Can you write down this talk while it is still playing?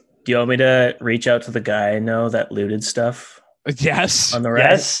Do you want me to reach out to the guy I know that looted stuff Yes. on the Reddit?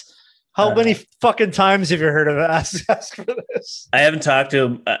 Yes. How many fucking times have you heard of ask for this? I haven't talked to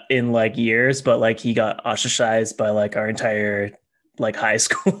him in like years, but like he got ostracized by like our entire like high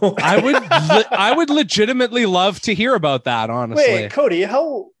school. I would legitimately love to hear about that, honestly. Wait, Cody,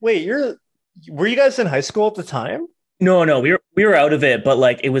 were you guys in high school at the time? No, we were out of it, but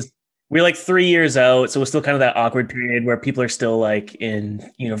like we were like 3 years out, so it was still kind of that awkward period where people are still like in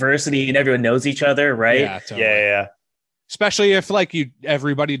university and everyone knows each other, right? Yeah, totally. Yeah. Especially if like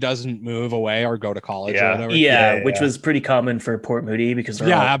everybody doesn't move away or go to college or whatever. Yeah, which was pretty common for Port Moody because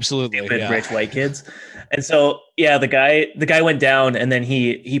they're all absolutely stupid, rich white kids. And so the guy went down, and then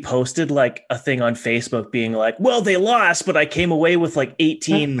he posted like a thing on Facebook being like, well, they lost, but I came away with like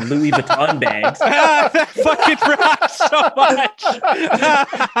 18 Louis Vuitton bags. That fucking rocks so much.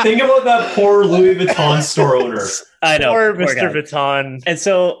 Think about that poor Louis Vuitton store owner. I know, Poor poor Mr. guy. Vuitton. And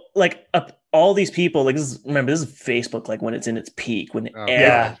so like all these people, like this is Facebook, like when it's in its peak, when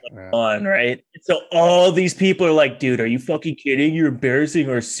everyone's on, right? And so all these people are like, dude, are you fucking kidding? You're embarrassing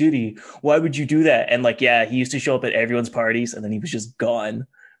our city. Why would you do that? And like, yeah, he used to show up at everyone's parties, and then he was just gone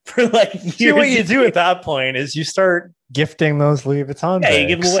for like years. See, what you do at that point is you start gifting those Louis Vuitton bags. You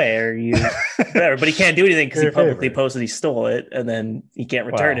give them away, or you whatever. But he can't do anything because he Your publicly favorite. posted he stole it, and then he can't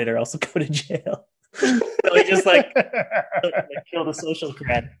return it, or else he'll go to jail. So he just like killed a social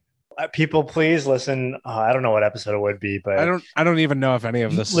cred. People, please listen. I don't know what episode it would be, but I don't even know if any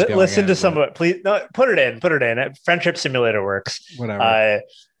of this is going listen in, to some of it. Please, no, put it in. Friendship Simulator works. Whatever.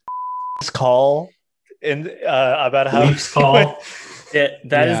 This call in about how Bleep's call.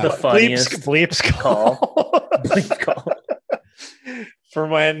 That is the funniest Bleep's call. Bleep call. For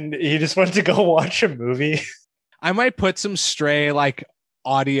when he just went to go watch a movie. I might put some stray like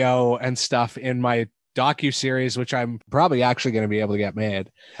audio and stuff in my docu-series, which I'm probably actually going to be able to get made.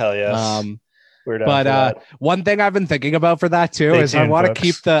 Hell yes. We're down But for that. one thing I've been thinking about for that too Stay is I tuned, want to folks.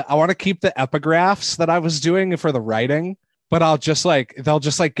 keep the epigraphs that I was doing for the writing, but they'll just like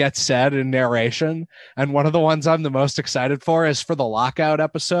get said in narration. And one of the ones I'm the most excited for is for the lockout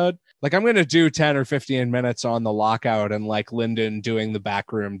episode. Like I'm going to do 10 or 15 minutes on the lockout and like Lyndon doing the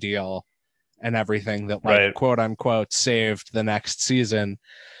backroom deal and everything that like quote unquote saved the next season.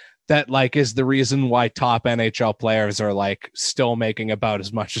 That like is the reason why top NHL players are like still making about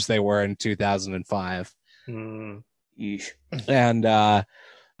as much as they were in 2005. And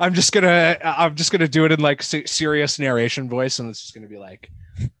I'm just gonna do it in like serious narration voice, and it's just gonna be like,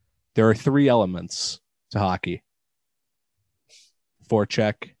 there are 3 elements to hockey: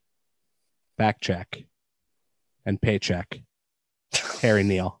 forecheck, backcheck, and paycheck. Harry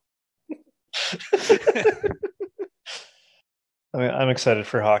Neal. I'm excited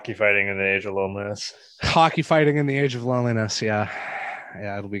for hockey fighting in the age of loneliness. Hockey fighting in the age of loneliness. Yeah,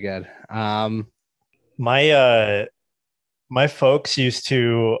 it'll be good. My folks used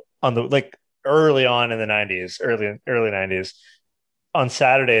to on the like early on in the 90s, early 90s, on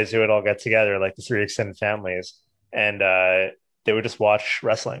Saturdays they would all get together, like the 3 extended families, and they would just watch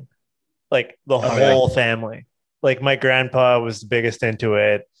wrestling, like the whole family. Like my grandpa was the biggest into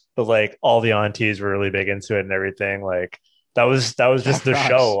it, but like all the aunties were really big into it and everything. Like that was just the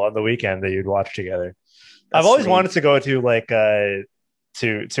show on the weekend that you'd watch together. I've always wanted to go to like to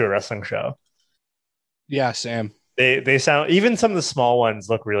a wrestling show. Yeah, Sam. They sound, even some of the small ones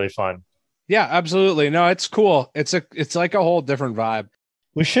look really fun. Yeah, absolutely. No, it's cool. It's like a whole different vibe.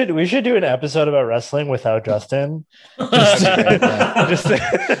 We should do an episode about wrestling without Justin. I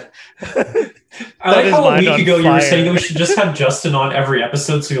like how a week ago you were saying that we should just have Justin on every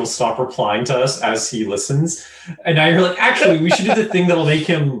episode so he'll stop replying to us as he listens. And now you're like, actually, we should do the thing that'll make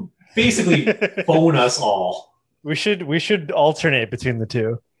him basically phone us all. We should alternate between the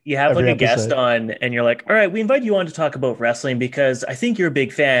two. You have like a guest on and you're like, all right, we invite you on to talk about wrestling because I think you're a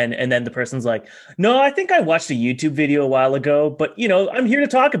big fan. And then the person's like, no, I think I watched a YouTube video a while ago, but I'm here to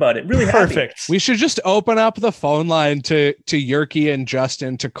talk about it. Really perfect. Happy. We should just open up the phone line to Yerky and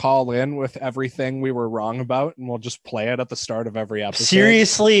Justin to call in with everything we were wrong about, and we'll just play it at the start of every episode.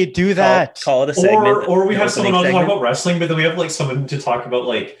 Seriously, do that. Call it a segment. Or we have someone on to talk about wrestling, but then we have like someone to talk about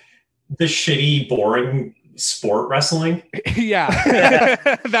like the shitty, boring sport wrestling. Yeah.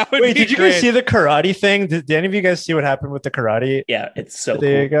 That would Wait, be did you great. guys see the karate thing? Did any of you guys see what happened with the karate? Yeah, it's so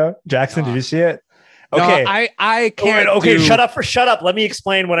there cool. You go. Jackson, did you see it? No, Okay. I can't. Okay, shut up. Let me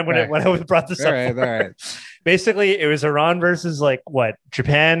explain when I brought this up. All right. Basically, it was Iran versus like what?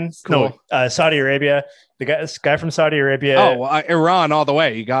 Japan? Cool. No, Saudi Arabia. The guy from Saudi Arabia. Oh, well, Iran all the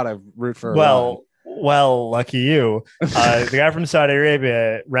way. You got to root for Iran. Well, lucky you. The guy from Saudi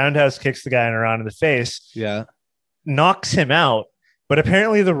Arabia roundhouse kicks the guy in Iran in the face. Yeah. Knocks him out, but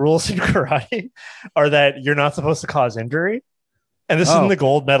apparently the rules in karate are that you're not supposed to cause injury. And this is in the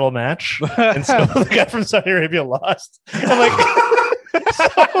gold medal match. And so the guy from Saudi Arabia lost. I'm like,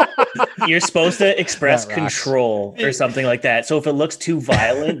 you're supposed to express control or something like that. So if it looks too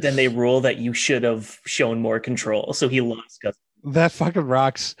violent, then they rule that you should have shown more control. So he lost. That fucking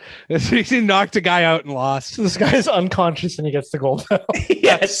rocks. He knocked a guy out and lost. This guy is unconscious and he gets the gold medal.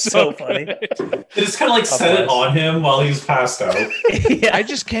 Yeah, it's so funny. They just kind of like set it on him while he's passed out. Yeah. I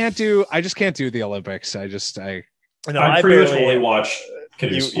just can't do the Olympics. I pretty much only watch.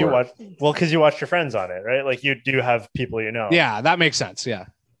 You watch because you watch your friends on it, right? Like you do have people you know. Yeah, that makes sense. Yeah.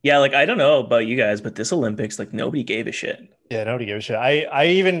 Yeah, like I don't know about you guys, but this Olympics, like nobody gave a shit. Yeah, nobody gave a shit. I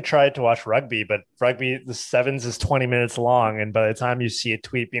even tried to watch rugby, but rugby, the sevens is 20 minutes long. And by the time you see a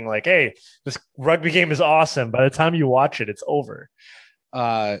tweet being like, hey, this rugby game is awesome, by the time you watch it, it's over.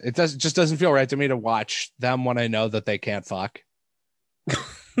 It just doesn't feel right to me to watch them when I know that they can't fuck.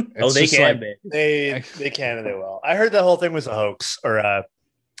 They can. Like, they can and they will. I heard that whole thing was a hoax, or I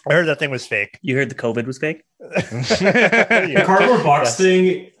heard that thing was fake. You heard the COVID was fake? The cardboard box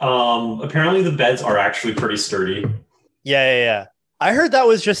thing. Apparently, the beds are actually pretty sturdy. Yeah. I heard that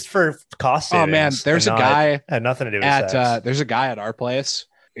was just for cost savings. Oh man, there's a guy had nothing to do with sex. There's a guy at our place.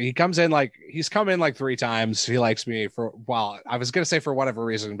 He's come in like 3 times. He likes me for I was gonna say for whatever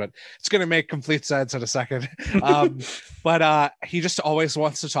reason, but it's gonna make complete sense in a second. But he just always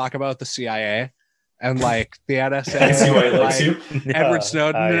wants to talk about the CIA and like the NSA. That's why he likes you. Edward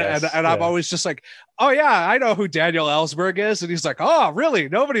Snowden, and I'm always just like, oh yeah, I know who Daniel Ellsberg is, and he's like, oh really?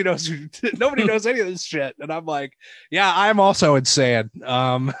 Nobody knows any of this shit, and I'm like, yeah, I'm also insane.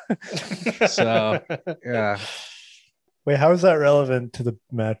 So yeah. Wait, how is that relevant to the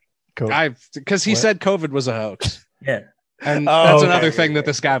match? Because he said COVID was a hoax. Yeah. And that's another thing that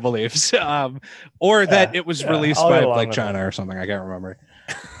this guy believes. Or that it was released by like China or something. I can't remember.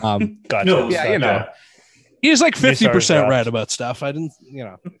 Gotcha. No, yeah, you know. He's like 50% right about stuff. I didn't,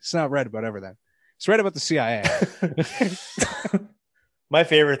 he's not right about everything. He's right about the CIA. My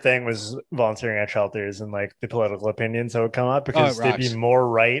favorite thing was volunteering at shelters and like the political opinions that would come up because they'd be more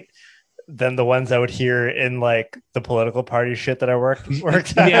right than the ones I would hear in like the political party shit that I worked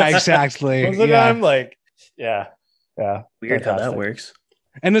at. Yeah, exactly. I'm like, yeah. Weird how that works.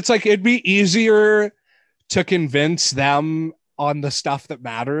 And it's like it'd be easier to convince them on the stuff that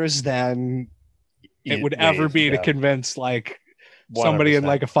matters than it would ever be to convince like 100%. Somebody in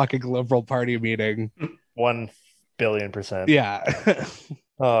like a fucking liberal party meeting. 1,000,000,000%. Yeah.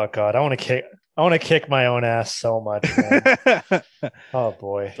 Oh god, I want to kick my own ass so much, man. Oh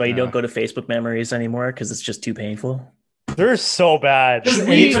boy. Why you don't go to Facebook memories anymore? Because it's just too painful. They're so bad. Does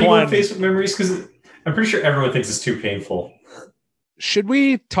anybody go on Facebook memories? Because I'm pretty sure everyone thinks it's too painful. Should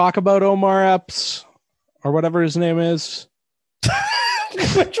we talk about Omar Epps or whatever his name is?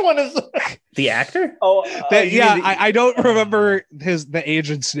 Which one is the actor? Oh, I don't remember the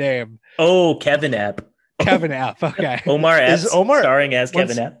agent's name. Oh, Kevin Epp. Kevin Epp. Okay. Omar Epps starring as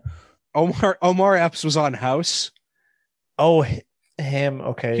Kevin Epp. Omar Epps was on House. Oh, him.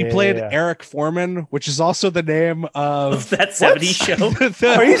 Okay. He played Eric Foreman, which is also the name of that 70s show.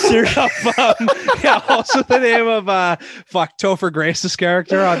 Are you serious? Yeah, also the name of Topher Grace's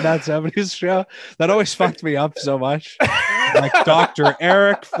character on that 70s show. That always fucked me up so much. Like Dr.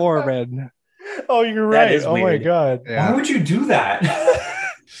 Eric Foreman. Oh, you're right. Oh my god. Yeah. Why would you do that?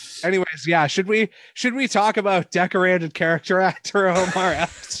 Anyways, yeah, should we talk about decorated character actor Omar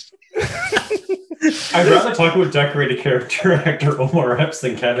Epps? I'd rather talk about decorated character actor Omar Epps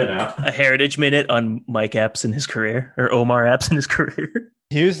than Kevin Epp. A heritage minute on Mike Epps in his career, or Omar Epps in his career.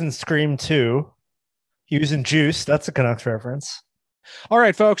 He was in Scream 2. He was in Juice. That's a Canucks reference. All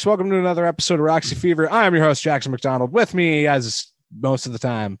right, folks, welcome to another episode of Roxy Fever. I'm your host, Jackson McDonald. With me, as most of the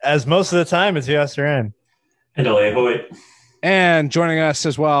time, is Yoss Duran. And Elliot Hoyt. And joining us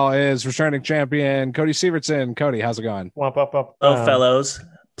as well is returning champion Cody Sievertson. Cody, how's it going? Hello, fellows.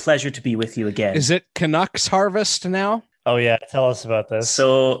 Pleasure to be with you again. Is it Canucks harvest now? Oh yeah, tell us about this.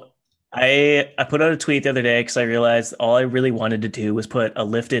 So I put out a tweet the other day because I realized all I really wanted to do was put a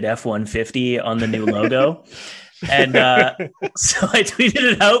lifted F-150 on the new logo. And so I tweeted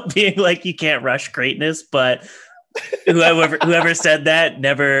it out being like, you can't rush greatness, but whoever said that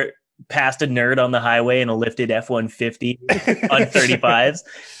never passed a nerd on the highway in a lifted F-150 on 35s.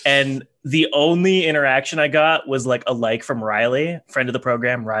 And the only interaction I got was like a like from Riley, friend of the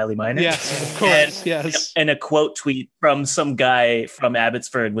program, Riley Miner. Yes, of course. Yes. And a quote tweet from some guy from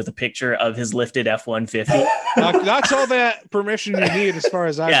Abbotsford with a picture of his lifted F-150. That's all that permission you need as far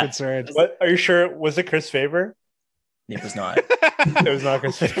as I'm concerned. What? Are you sure? Was it Chris Faber? It was not. It was not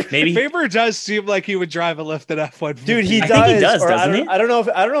Chris Faber. Maybe Faber does seem like he would drive a lifted F-150. Dude, he I does. think he does, doesn't he? I don't know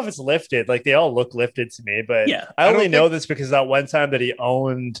if it's lifted. Like they all look lifted to me, but Yeah. I only know this because that one time that he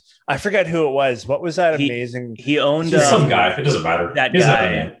owned. I forget who it was. What was that amazing? He owned some guy. It doesn't matter. That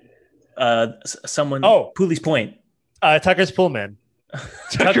guy. Someone. Oh, Pooley's Point. Tucker's Pullman.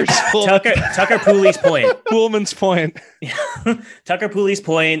 Tucker Pooley's Point. Pullman's Point. Tucker Pooley's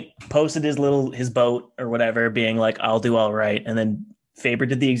Point posted his boat or whatever, being like, "I'll do all right," and then Faber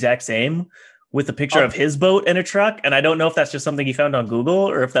did the exact same with a picture of his boat and a truck. And I don't know if that's just something he found on Google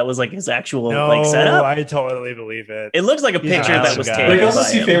or if that was like his actual like setup. I totally believe it. It looks like a picture that was taken. But I also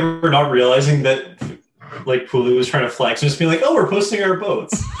see Faber not realizing that like Pooley was trying to flex and just being like, "Oh, we're posting our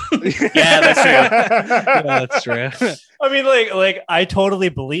boats." Yeah, that's true. Yeah, that's true. I mean, like I totally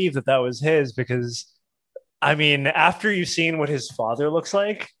believe that was his because, I mean, after you've seen what his father looks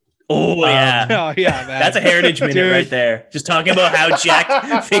like. Oh yeah, oh yeah, man. That's a heritage minute right there. Just talking about how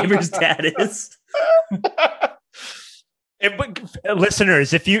jacked Faber's dad is.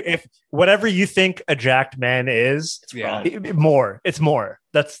 Listeners, if whatever you think a jacked man is, it's yeah. more. It's more.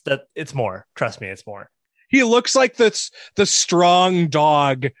 It's more. Trust me, it's more. He looks like the strong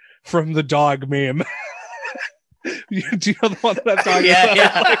dog from the dog meme. Do you know the one that I'm talking about?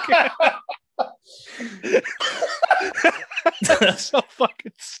 Yeah. That's so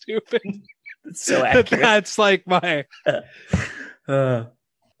fucking stupid. It's so accurate. That's like my. Oh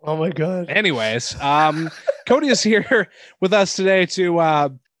my god. Anyways, Cody is here with us today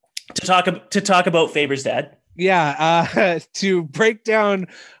to talk about Faber's dad. Yeah, to break down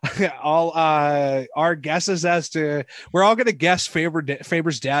all our guesses as to we're all going to guess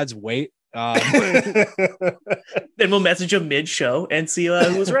Faber's dad's weight. Then we'll message him mid-show and see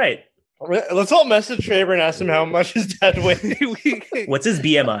who was right. Let's all message Faber and ask him how much his dad weighs. What's his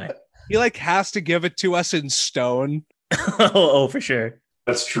BMI? He like has to give it to us in stone. Oh, for sure.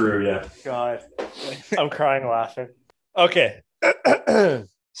 That's true. Yeah. God, I'm crying laughing. Okay,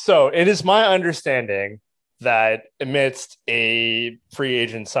 so it is my understanding that amidst a free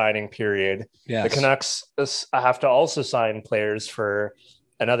agent signing period, the Canucks have to also sign players for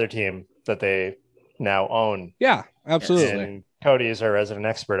another team that they now own. Yeah, absolutely. And Cody is our resident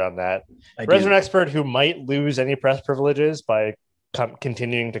expert on that. Resident expert who might lose any press privileges by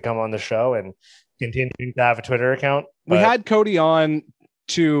continuing to come on the show and continuing to have a Twitter account. We had Cody on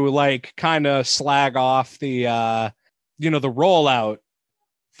to like kind of slag off the the rollout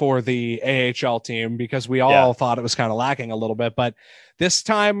for the AHL team because we all thought it was kind of lacking a little bit, but this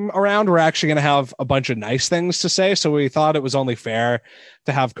time around we're actually going to have a bunch of nice things to say, so we thought it was only fair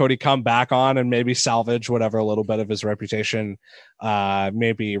to have Cody come back on and maybe salvage whatever a little bit of his reputation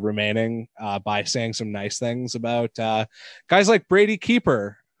maybe remaining by saying some nice things about guys like Brady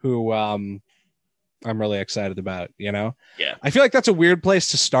Keeper, who I'm really excited about. Yeah, I feel like that's a weird place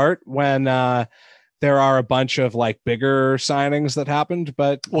to start when there are a bunch of like bigger signings that happened,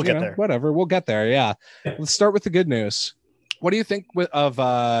 but we'll get there. Whatever, we'll get there. Yeah. Let's start with the good news. What do you think of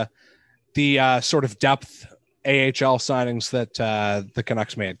the sort of depth AHL signings that the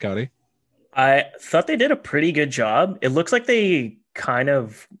Canucks made, Cody? I thought they did a pretty good job. It looks like they kind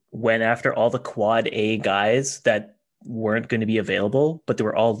of went after all the quad A guys that weren't going to be available, but they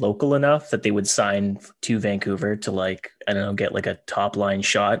were all local enough that they would sign to Vancouver to like, I don't know, get like a top line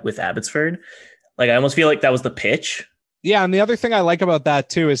shot with Abbotsford. Like, I almost feel like that was the pitch. Yeah. And the other thing I like about that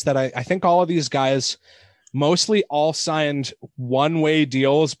too, is that I think all of these guys mostly all signed one-way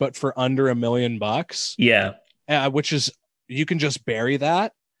deals, but for under $1 million. Yeah. Which is, you can just bury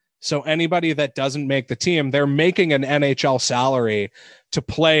that. So anybody that doesn't make the team, they're making an NHL salary to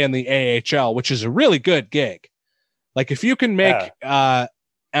play in the AHL, which is a really good gig. Like if you can make an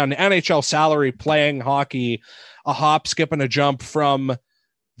NHL salary playing hockey, a hop, skip, and a jump from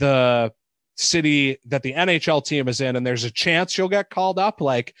the city that the NHL team is in, and there's a chance you'll get called up,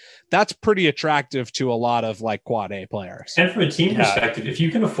 like that's pretty attractive to a lot of like quad A players. And from a team perspective, if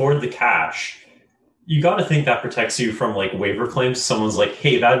you can afford the cash, you got to think that protects you from like waiver claims. Someone's like,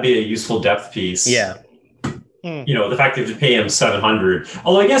 hey, that'd be a useful depth piece. Yeah. The fact that you have to pay him $700,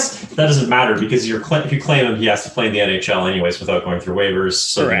 although I guess that doesn't matter because if you claim him, he has to play in the NHL anyways without going through waivers.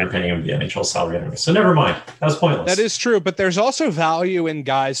 So you're paying him the NHL salary anyway. So never mind. That was pointless. That is true, but there's also value in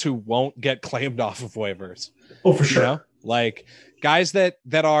guys who won't get claimed off of waivers. Oh, for sure. Like guys that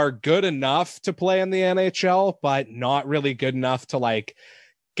are good enough to play in the NHL, but not really good enough to like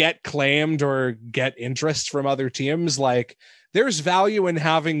get claimed or get interest from other teams. Like there's value in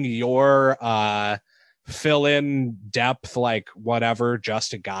having your fill in depth, like whatever,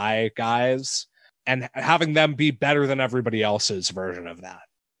 just a guys, and having them be better than everybody else's version of that.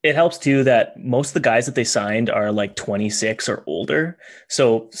 It helps too that most of the guys that they signed are like 26 or older.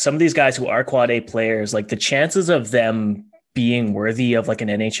 So some of these guys who are quad A players, like the chances of them being worthy of like an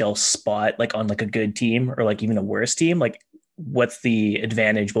NHL spot, like on like a good team or like even a worse team, like what's the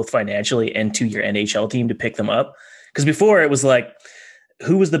advantage both financially and to your NHL team to pick them up? Because before it was like,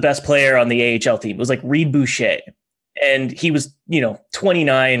 who was the best player on the AHL team? It was like Reed Boucher. And he was,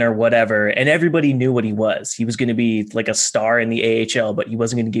 29 or whatever, and everybody knew what he was. He was going to be like a star in the AHL, but he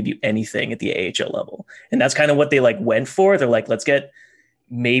wasn't going to give you anything at the AHL level. And that's kind of what they like went for. They're like, let's get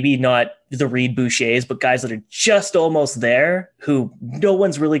maybe not the Reed Bouchers, but guys that are just almost there who no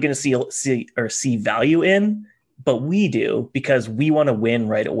one's really going to see value in, but we do because we want to win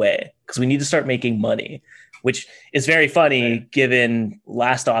right away because we need to start making money, which is very funny given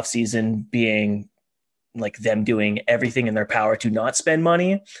last offseason being like them doing everything in their power to not spend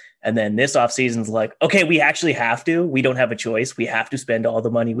money. And then this off season's like, okay, we actually have to, we don't have a choice. We have to spend all the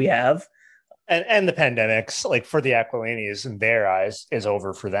money we have. And the pandemics, like for the Aquilinis in their eyes, is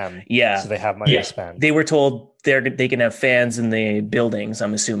over for them. Yeah. So they have money to spend. They were told they can have fans in the buildings,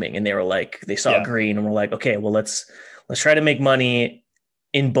 I'm assuming. And they were like, they saw green and were like, okay, well, let's try to make money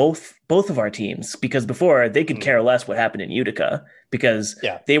in both of our teams, because before they could care less what happened in Utica because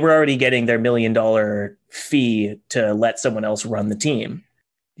they were already getting their $1 million fee to let someone else run the team.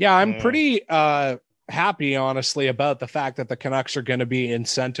 Yeah, I'm pretty happy, honestly, about the fact that the Canucks are going to be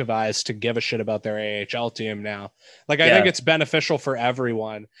incentivized to give a shit about their AHL team now. Like, I think it's beneficial for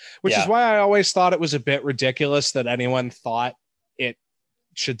everyone, which is why I always thought it was a bit ridiculous that anyone thought it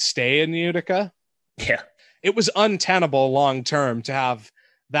should stay in Utica. Yeah. It was untenable long term to have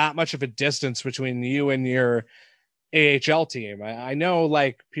that much of a distance between you and your AHL team. I know,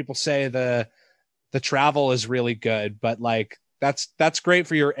 like, people say the travel is really good, but like that's great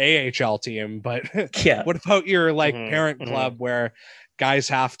for your AHL team. But what about your like parent club where guys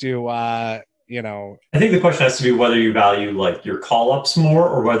have to I think the question has to be whether you value like your call-ups more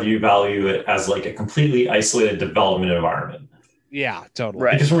or whether you value it as like a completely isolated development environment. Yeah, totally.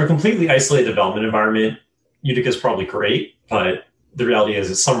 Right. Because from a completely isolated development environment, Utica is probably great, but the reality is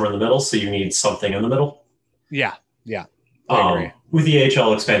it's somewhere in the middle, so you need something in the middle. Yeah. I agree. With the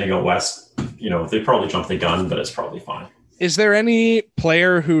AHL expanding out west, they probably jumped the gun, but it's probably fine. Is there any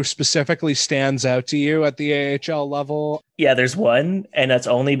player who specifically stands out to you at the AHL level? Yeah, there's one, and that's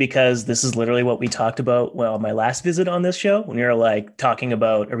only because this is literally what we talked about my last visit on this show, when we were like talking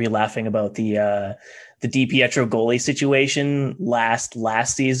about, or we laughing about the DiPietro goalie situation last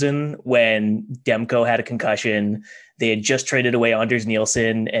season when Demko had a concussion. They had just traded away Anders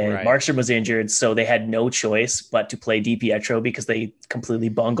Nielsen and Markstrom was injured, so they had no choice but to play DiPietro because they completely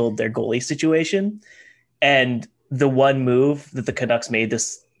bungled their goalie situation. And the one move that the Canucks made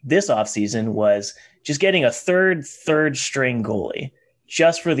this offseason was just getting a third string goalie,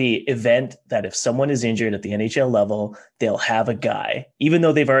 just for the event that if someone is injured at the NHL level, they'll have a guy. Even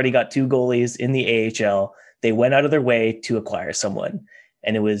though they've already got two goalies in the AHL, they went out of their way to acquire someone.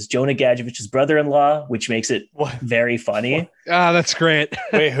 And it was Jonah Gadjevic's brother-in-law, which makes it very funny. That's great.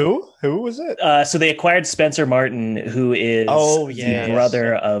 Wait, who? Who was it? So they acquired Spencer Martin, who is the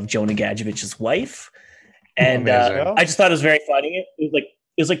brother of Jonah Gadjevic's wife. And I just thought it was very funny. It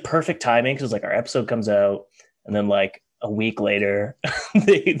was like perfect timing because it was like our episode comes out, and then like a week later,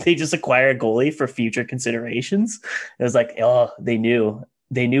 they just acquire a goalie for future considerations. It was like, they knew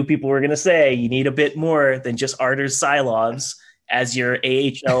people were going to say you need a bit more than just Arturs Silovs as your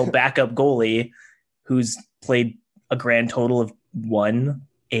AHL backup goalie, who's played a grand total of one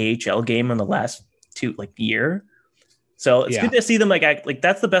AHL game in the last year. So it's good to see them act like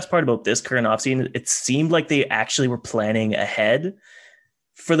that's the best part about this current offseason. It seemed like they actually were planning ahead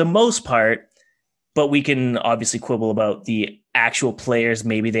for the most part, but we can obviously quibble about the actual players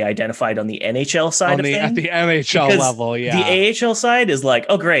maybe they identified on the NHL side of things. At the NHL level, The AHL side is like,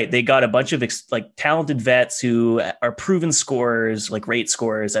 oh, great. They got a bunch of talented vets who are proven scorers, like great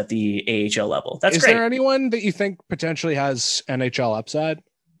scorers at the AHL level. That's great. Is there anyone that you think potentially has NHL upside?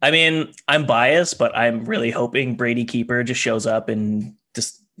 I mean, I'm biased, but I'm really hoping Brady Keeper just shows up and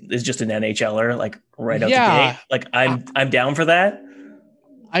just is just an NHLer, like right out the gate. Like I'm down for that.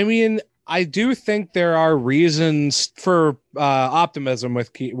 I mean, I do think there are reasons for optimism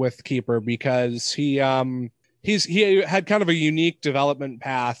with Keeper because he had kind of a unique development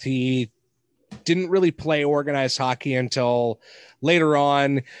path. He didn't really play organized hockey until later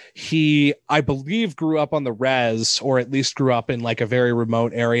on. He, I believe, grew up on the res, or at least grew up in like a very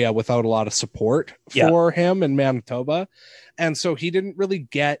remote area without a lot of support for him in Manitoba. And so he didn't really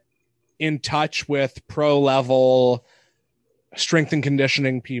get in touch with pro level strength and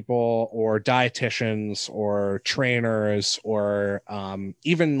conditioning people or dietitians or trainers or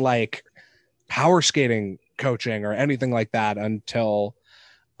even like power skating coaching or anything like that until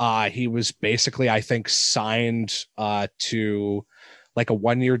he was basically, I think, signed to like a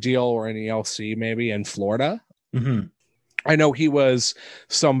 1-year deal or an ELC maybe in Florida. Mm-hmm. I know he was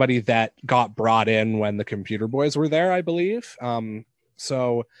somebody that got brought in when the Computer Boys were there, I believe.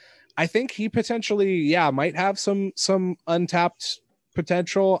 So I think he potentially, might have some untapped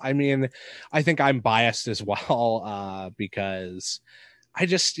potential. I mean, I think I'm biased as well because I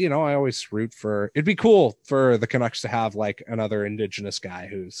just, I always root for. It'd be cool for the Canucks to have like another Indigenous guy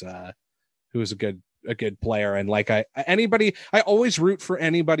who's a good player, and like I always root for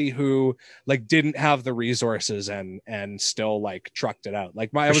anybody who like didn't have the resources and still like trucked it out. Like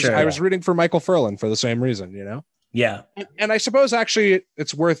I was rooting for Michael Ferland for the same reason, Yeah. And I suppose actually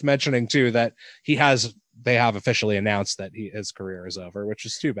it's worth mentioning too that they have officially announced that his career is over, which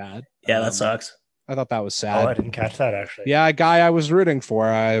is too bad. Yeah, that sucks. I thought that was sad. Oh, I didn't catch that actually. Yeah, a guy I was rooting for.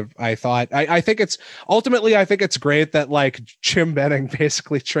 I think it's great that like Jim Benning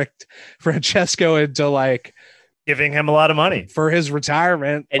basically tricked Francesco into like giving him a lot of money for his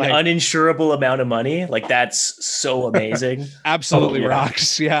retirement. An uninsurable amount of money. Like that's so amazing. Absolutely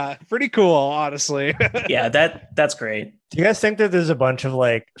rocks. Yeah. Pretty cool, honestly. Yeah, that's great. Do you guys think that there's a bunch of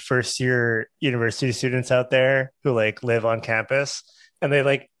like first year university students out there who like live on campus and they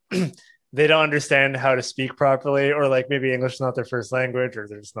like they don't understand how to speak properly, or like maybe English is not their first language, or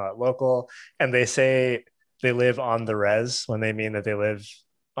they're just not local, and they say they live on the res when they mean that they live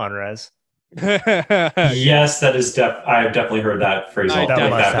on res? Yes, that is I've definitely heard that phrase.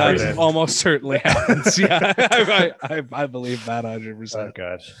 That almost certainly happens. Yeah, I believe that 100%. Oh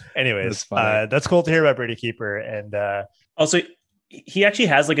gosh. Anyways, that's cool to hear about Brady Keeper, and also he actually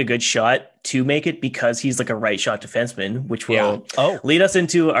has like a good shot to make it because he's like a right shot defenseman, which will lead us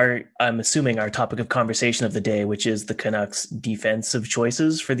into I'm assuming our topic of conversation of the day, which is the Canucks defensive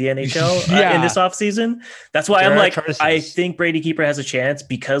choices for the NHL in this offseason. That's why I'm like, I think Brady Keeper has a chance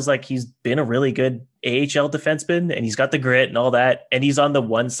because like he's been a really good AHL defenseman and he's got the grit and all that. And he's on the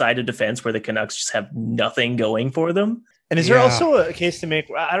one side of defense where the Canucks just have nothing going for them. And is there also a case to make?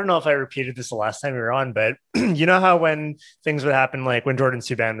 I don't know if I repeated this the last time we were on, but you know how when things would happen, like when Jordan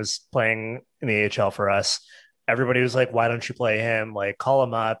Subban was playing in the AHL for us, everybody was like, why don't you play him? Like, call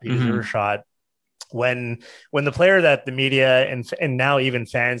him up. He deserves a shot. When the player that the media and now even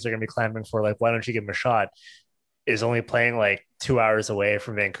fans are going to be clamoring for, like, why don't you give him a shot, is only playing like 2 hours away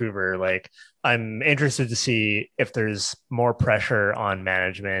from Vancouver. Like, I'm interested to see if there's more pressure on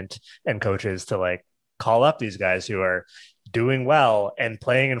management and coaches to like call up these guys who are doing well and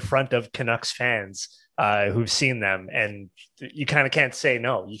playing in front of Canucks fans who've seen them. And you kind of can't say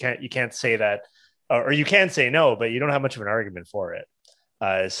no. You can't say that, or you can say no, but you don't have much of an argument for it.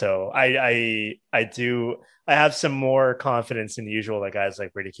 So I have some more confidence in the usual that guys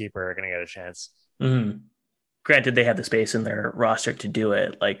like Brady Keeper are going to get a chance. Mm-hmm. Granted, they have the space in their roster to do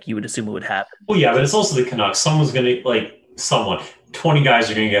it. Like you would assume it would happen. Well, yeah, but it's also the Canucks. Someone's going to 20 guys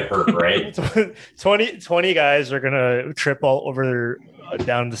are going to get hurt, right? 20 guys are going to trip all over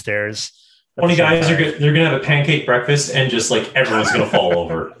down the stairs. 20 guys they're going to have a pancake breakfast and just like everyone's going to fall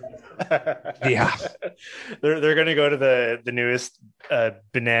over. Yeah. They're going to go to the newest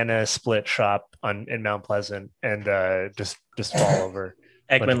banana split shop in Mount Pleasant and just fall over.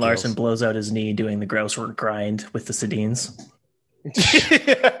 Ekman Larson blows out his knee doing the gross work grind with the Sedins.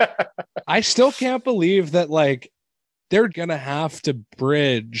 I still can't believe that like they're going to have to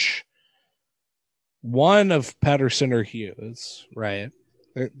bridge one of Pettersson or Hughes, right?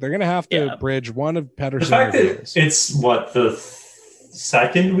 They're going to have to bridge one of Pettersson the fact or Hughes. That it's the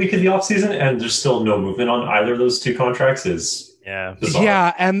second week of the offseason and there's still no movement on either of those two contracts is bizarre.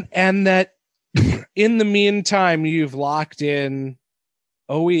 Yeah, and that in the meantime, you've locked in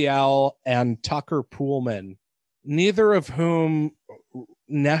OEL and Tucker Poolman, neither of whom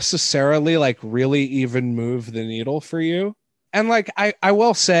necessarily like really even move the needle for you. And like I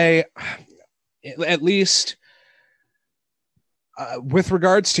will say, at least with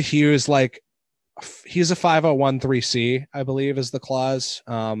regards to Hughes, like he's a 5013C, I believe is the clause.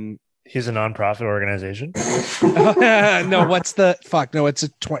 He's a nonprofit organization. No, what's the fuck? No, it's a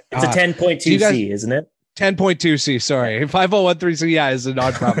 10.2C, isn't it? 10.2C, sorry. 5013C, yeah, is a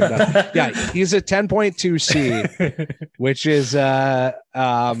nonprofit. Yeah, he's a 10.2C, which is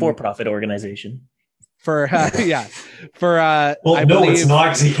for-profit organization. Well, I believe, it's not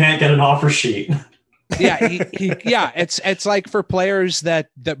because he can't get an offer sheet. It's like for players that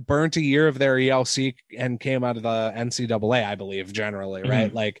burnt a year of their ELC and came out of the NCAA, I believe, generally,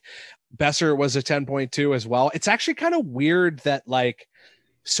 right? Like Besser was a 10.2 as well. It's actually kind of weird that like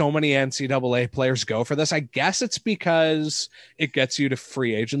so many NCAA players go for this. I guess it's because it gets you to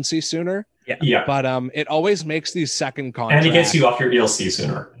free agency sooner. Yeah. But it always makes these second contracts. And it gets you off your ELC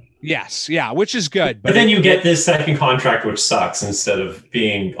sooner. Yes. Yeah. Which is good. But then you get this second contract, which sucks, instead of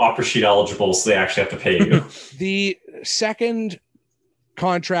being offer sheet eligible. So they actually have to pay you. The second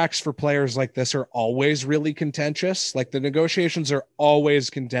contracts for players like this are always really contentious. Like the negotiations are always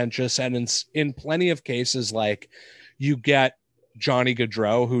contentious. And in plenty of cases, like you get Johnny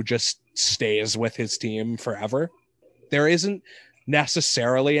Gaudreau, who just stays with his team forever. There isn't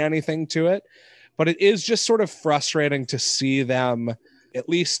necessarily anything to it, but it is just sort of frustrating to see them, at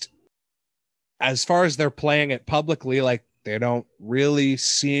least as far as they're playing it publicly, like they don't really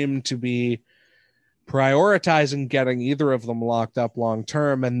seem to be prioritizing getting either of them locked up long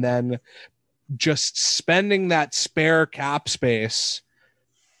term, and then just spending that spare cap space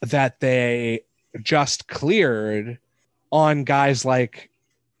that they just cleared on guys like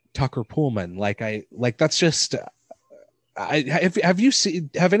Tucker Poolman. That's just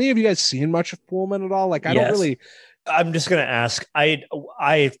have any of you guys seen much of Poolman at all? Like I don't really. I'm just gonna ask.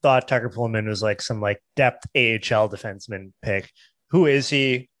 I thought Tucker Poolman was like some like depth AHL defenseman pick. Who is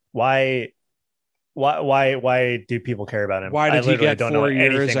he? Why do people care about him? Why did he get 4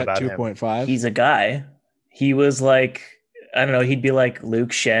 years at 2.5? He's a guy. He was like, I don't know, he'd be like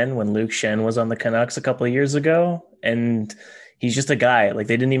Luke Shen when Luke Shen was on the Canucks a couple of years ago. And he's just a guy. Like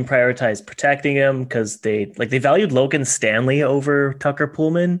they didn't even prioritize protecting him because they valued Logan Stanley over Tucker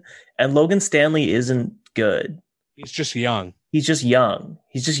Poolman. And Logan Stanley isn't good. He's just young. He's just young.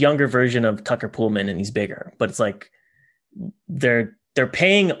 He's just younger version of Tucker Poolman, and he's bigger. But it's like they're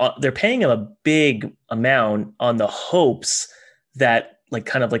paying him a big amount on the hopes that like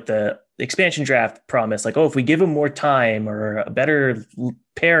kind of like the expansion draft promise, like, oh, if we give him more time or a better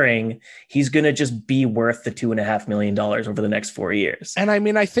pairing, he's going to just be worth the $2.5 million over the next 4 years. And I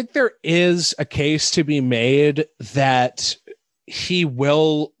mean, I think there is a case to be made that he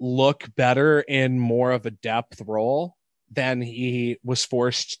will look better in more of a depth role than he was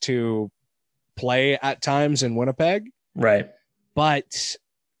forced to play at times in Winnipeg. Right. But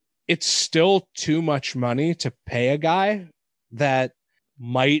it's still too much money to pay a guy that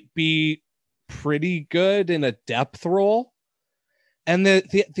might be pretty good in a depth role. And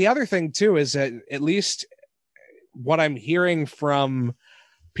the other thing too is that at least what I'm hearing from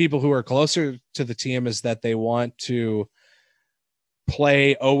people who are closer to the team is that they want to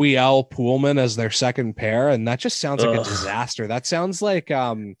play OEL Poolman as their second pair, and that just sounds like a disaster. That sounds like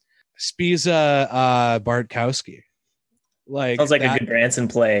Spiza Bartkowski. Like sounds like a good Branson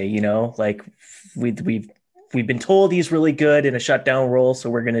play, you know, like we've been told he's really good in a shutdown role, so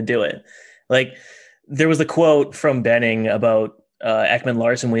we're going to do it. Like there was a quote from Benning about Ekman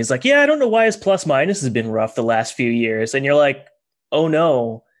Larsson when he's like, yeah, I don't know why his plus minus has been rough the last few years. And you're like, oh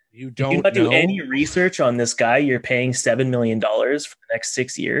no, you not do any research on this guy. You're paying $7 million for the next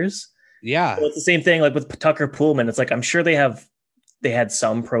 6 years. Yeah. So it's the same thing like with Tucker Poolman. It's like, I'm sure they had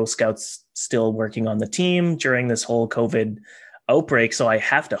some pro scouts still working on the team during this whole COVID outbreak. So I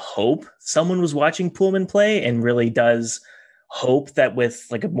have to hope someone was watching Poolman play and really does hope that with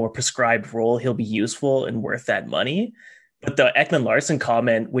like a more prescribed role, he'll be useful and worth that money. But the Ekman Larsson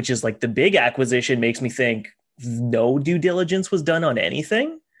comment, which is like the big acquisition, makes me think no due diligence was done on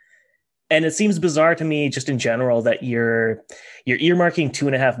anything. And it seems bizarre to me just in general that you're earmarking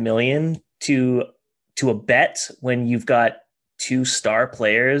 $2.5 million to a bet when you've got 2 star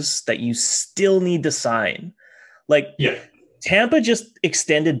players that you still need to sign. Like, yeah. Tampa just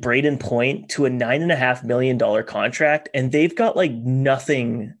extended Braden Point to a $9.5 million contract, and they've got like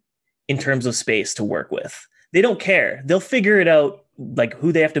nothing in terms of space to work with. They don't care. They'll figure it out, like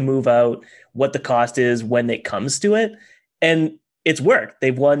who they have to move out, what the cost is when it comes to it. And it's worked.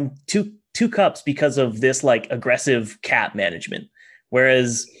 They've won two cups because of this like aggressive cap management.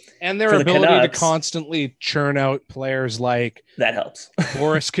 Whereas and their ability Canucks, to constantly churn out players like that helps.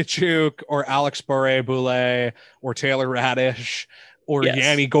 Boris Kachuk or Alex Barré-Boulet or Taylor Radish or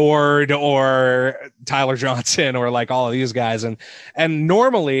Yanni Gord or Tyler Johnson or like all of these guys. And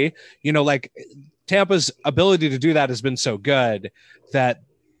normally, you know, like Tampa's ability to do that has been so good that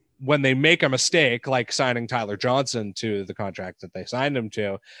when they make a mistake, like signing Tyler Johnson to the contract that they signed him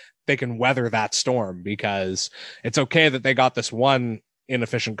to, they can weather that storm because it's okay that they got this one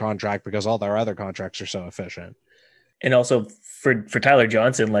inefficient contract because all their other contracts are so efficient. And also for Tyler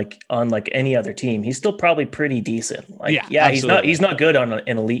Johnson, like on like any other team, he's still probably pretty decent. Like, he's not good on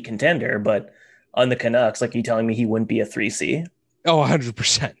an elite contender, but on the Canucks, like you telling me he wouldn't be a 3C? Oh,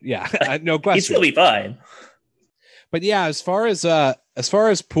 100%. Yeah, no question. He'd still be fine. But yeah, as far as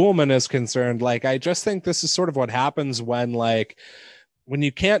Poolman is concerned, like I just think this is sort of what happens when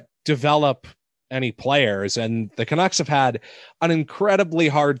you can't develop any players, and the Canucks have had an incredibly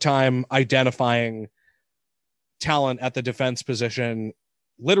hard time identifying talent at the defense position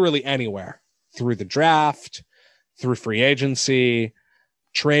literally anywhere, through the draft, through free agency,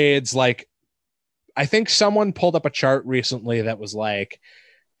 trades. Like, I think someone pulled up a chart recently that was like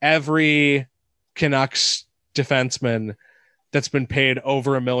every Canucks defenseman that's been paid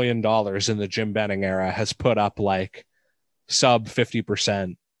over $1 million in the Jim Benning era has put up like sub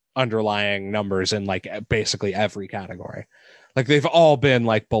 50% underlying numbers in like basically every category. Like they've all been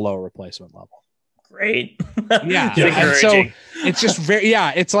like below replacement level. Great. Yeah. And so it's just very,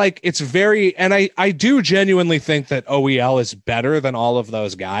 it's very, and I do genuinely think that OEL is better than all of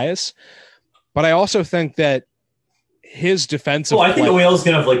those guys, but I also think that his defensive I think OEL is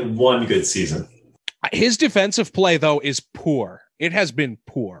going to have like one good season. His defensive play, though, is poor. It has been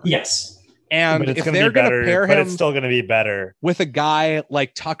poor. Yes. And if they're going to pair him, it's still going to be better with a guy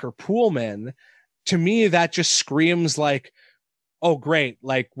like Tucker Poolman, to me, that just screams like, oh, great.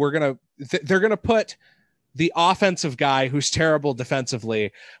 Like they're going to put the offensive guy who's terrible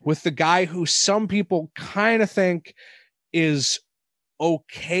defensively with the guy who some people kind of think is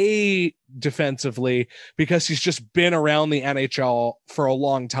okay defensively because he's just been around the NHL for a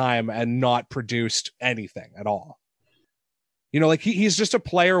long time and not produced anything at all. You know, like he's just a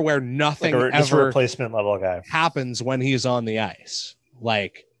player where nothing like ever a replacement level guy happens when he's on the ice.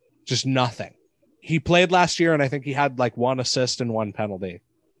 Like just nothing. He played last year and I think he had like 1 assist and 1 penalty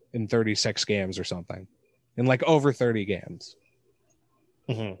in 36 games or something, in like over 30 games.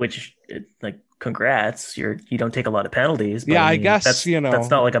 Mm-hmm. Which, like, congrats! You don't take a lot of penalties. But yeah, I guess that's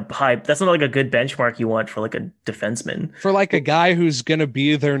not like a high. That's not like a good benchmark you want for like a defenseman. For like a guy who's gonna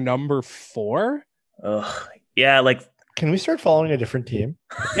be their number 4. Ugh. Yeah, like. Can we start following a different team?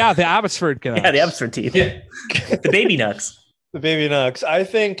 Yeah, the Abbotsford Canucks. Yeah, the Abbotsford team. Yeah. The Baby Nucks. The Baby Nucks. I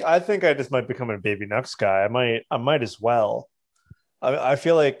think I just might become a Baby Nucks guy. I might as well. I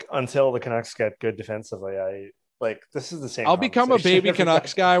feel like until the Canucks get good defensively, this is the same. I'll become a Baby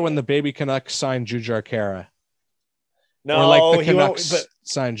Canucks guy when the Baby Canucks sign Jujhar Khaira. No, or like the Canucks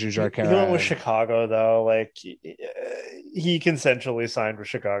signed Jujhar Khaira. He went with Chicago though. Like he consensually signed with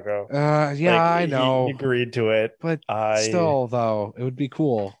Chicago. I know. He agreed to it, but still, though, it would be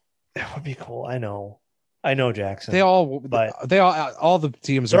cool. It would be cool. I know, Jackson. All the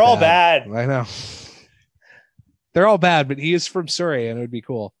teams. They're all bad. I know. They're all bad, but he is from Surrey, and it would be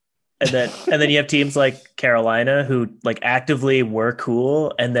cool. And then you have teams like Carolina who like actively were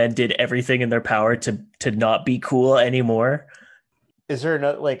cool and then did everything in their power to not be cool anymore. Is there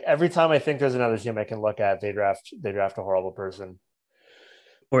another, like, every time I think there's another team I can look at, they draft a horrible person.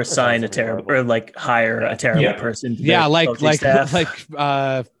 Or sign a terrible or like hire a terrible person. Yeah, like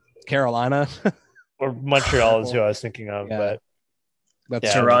Carolina. Or Montreal is who I was thinking of, but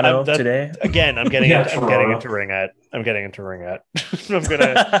that's Toronto today. Again, I'm getting into Ringette. I'm gonna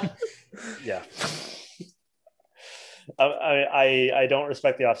yeah. I don't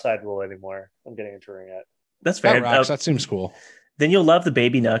respect the offside rule anymore. I'm getting into Ringette. That's fair. That seems cool. Then you'll love the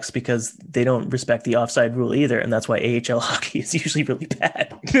Baby Nucks because they don't respect the offside rule either, and that's why AHL hockey is usually really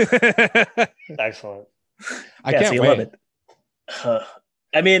bad. Excellent. I can't wait. Love it.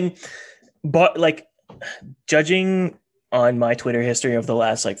 I mean, but like judging on my Twitter history over the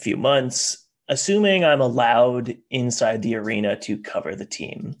last like few months, assuming I'm allowed inside the arena to cover the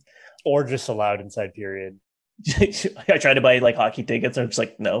team, or just allowed inside, period. I tried to buy like hockey tickets. And I'm just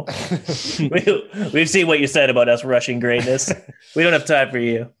like, no. We've seen what you said about us rushing greatness. We don't have time for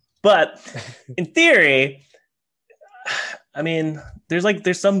you. But in theory, I mean,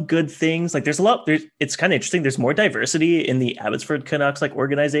 there's some good things. Like it's kind of interesting. There's more diversity in the Abbotsford Canucks like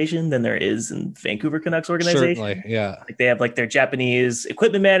organization than there is in Vancouver Canucks organization. Certainly, yeah. Like they have like their Japanese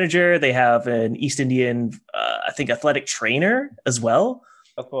equipment manager. They have an East Indian, I think, athletic trainer as well.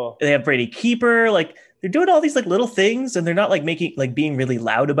 Oh, cool. They have Brady Keeper. Like they're doing all these like little things, and they're not like being really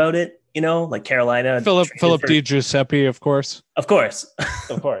loud about it. You know, like Carolina. Philip Di Giuseppe, of course. Of course.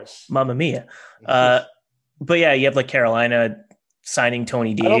 Mamma mia. But yeah, you have like Carolina signing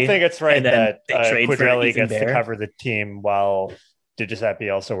Tony D. I don't think it's right that Quadrelli gets to cover the team while Di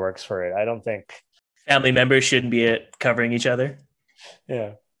Giuseppe also works for it. I don't think family members shouldn't be covering each other.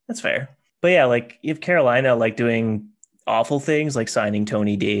 Yeah, that's fair. But yeah, like you have Carolina like doing awful things like signing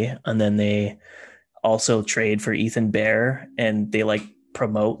Tony D, and then they also trade for Ethan Bear, and they like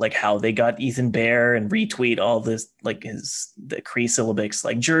promote like how they got Ethan Bear and retweet all this like the Cree Syllabics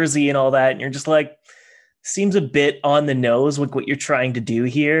like jersey and all that, and you're just like, seems a bit on the nose with what you're trying to do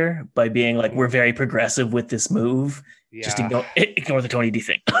here by being like, we're very progressive with this move. Yeah. Just ignore the Tony D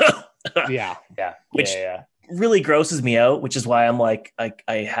thing. Yeah. Which really grosses me out, which is why I'm like,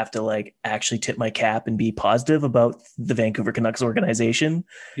 I have to like actually tip my cap and be positive about the Vancouver Canucks organization.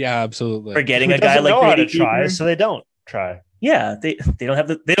 Yeah, absolutely. For getting a guy like Brady to try, so they don't try. Yeah, they don't have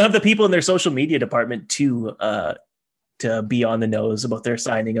the people in their social media department to be on the nose about their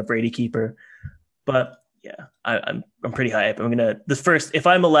signing of Brady Keeper. But yeah, I'm pretty hype. If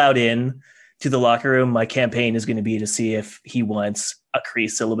I'm allowed in to the locker room, my campaign is going to be to see if he wants a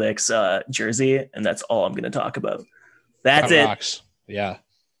Chris Silabix jersey, and that's all I'm going to talk about. That's it. Rocks. Yeah.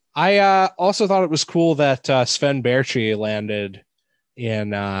 I also thought it was cool that Sven Baertschi landed in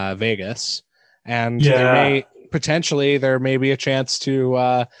Vegas, and there may be a chance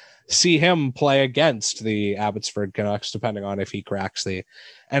to see him play against the Abbotsford Canucks, depending on if he cracks the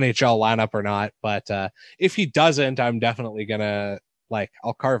NHL lineup or not. But if he doesn't, I'm definitely gonna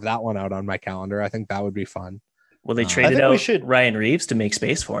I'll carve that one out on my calendar. I think that would be fun. Well, they traded out Ryan Reeves to make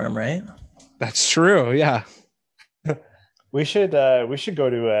space for him, right? That's true. Yeah. We should go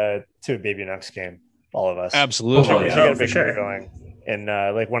to a Baby Nucks game, all of us. Absolutely. For sure. Going in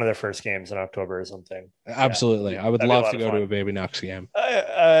one of their first games in October or something. Absolutely. Yeah. I would love to go to a Baby Nucks game.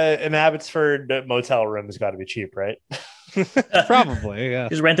 An Abbotsford motel room has got to be cheap, right? Probably, yeah.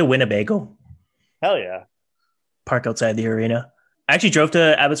 Just rent a Winnebago. Hell yeah. Park outside the arena. I actually drove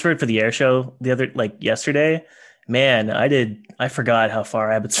to Abbotsford for the air show yesterday. Man, I forgot how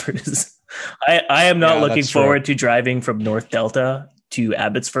far Abbotsford is. I am not looking forward to driving from North Delta to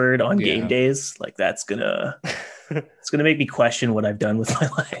Abbotsford on game days. That's it's gonna make me question what I've done with my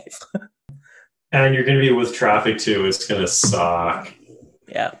life. And you're gonna be with traffic too. It's gonna suck.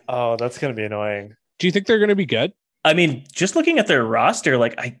 Yeah. Oh, that's gonna be annoying. Do you think they're gonna be good? I mean, just looking at their roster,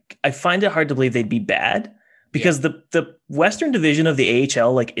 I find it hard to believe they'd be bad. Because the Western Division of the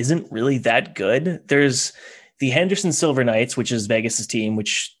AHL isn't really that good. There's the Henderson Silver Knights, which is Vegas's team,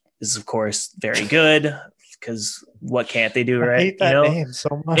 which is of course very good. Because what can't they do, right? I hate that name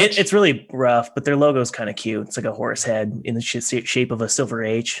so much. It's really rough, but their logo is kind of cute. It's like a horse head in the shape of a silver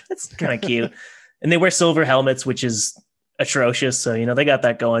H. That's kind of cute. And they wear silver helmets, which is atrocious. So they got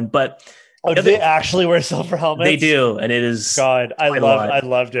that going, but. Oh, do they actually wear silver helmets? They do, and it is. God, I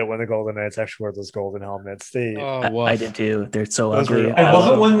loved it when the Golden Knights actually wore those golden helmets. I did too. They're so ugly. I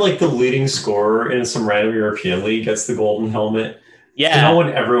love it when the leading scorer in some random European league gets the golden helmet. Yeah, not when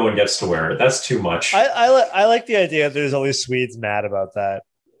everyone gets to wear it. That's too much. I like the idea that there's always Swedes mad about that.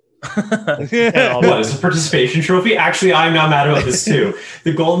 What is a participation trophy? Actually, I'm not mad about this too.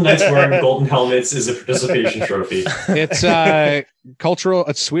 The Golden Knights wearing golden helmets is a participation trophy. It's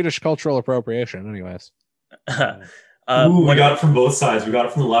it's Swedish cultural appropriation, anyways. We got it from both sides. We got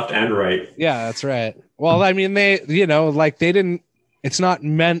it from the left and right. Yeah, that's right. Well, I mean, they didn't. It's not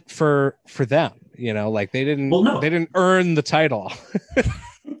meant for them. They didn't. Well, no. They didn't earn the title.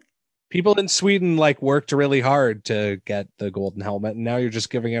 People in Sweden worked really hard to get the golden helmet, and now you're just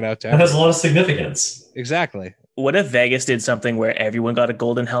giving it out to everyone. It has a lot of significance. Exactly. What if Vegas did something where everyone got a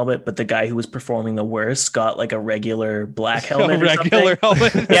golden helmet, but the guy who was performing the worst got a regular black helmet?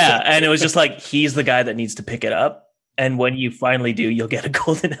 Helmet. Yeah, and it was just he's the guy that needs to pick it up. And when you finally do, you'll get a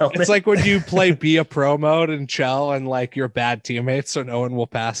golden helmet. It's like when you play Be a Pro mode in Chell and you're bad teammates, so no one will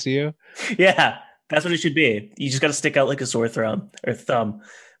pass you. Yeah, that's what it should be. You just got to stick out like a sore thumb.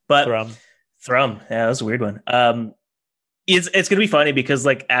 But Thrum. Yeah, that was a weird one. It's going to be funny because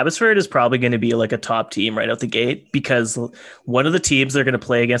Abbotsford is probably going to be a top team right out the gate, because one of the teams they're going to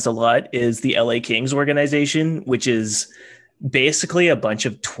play against a lot is the LA Kings organization, which is basically a bunch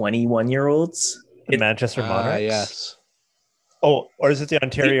of 21-year-olds. The Manchester Monarchs. Yes. Oh, or is it the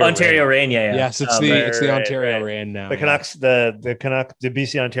Ontario? Ontario Reign. Yeah. Yes, it's the Ontario Reign now. The Canucks, the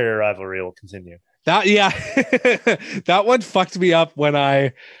BC Ontario rivalry will continue. That one fucked me up when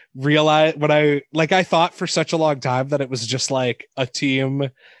I realized I thought for such a long time that it was just a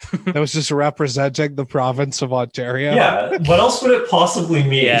team that was just representing the province of Ontario. Yeah, what else would it possibly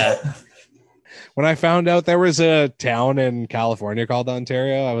mean? Yeah. When I found out there was a town in California called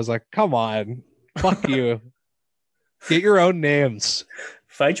Ontario, I was like, come on, fuck you. Get your own names.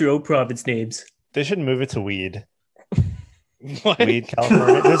 Find your own province names. They should move it to Weed. What? Weed,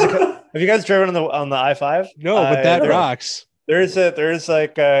 California. Have you guys driven on the I-5? No, but that rocks. It's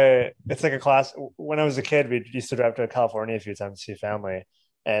like a class. When I was a kid, we used to drive to California a few times to see family,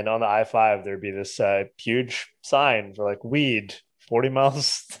 and on the I-5 there'd be this huge sign for weed 40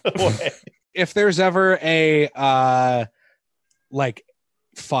 miles away. If there's ever a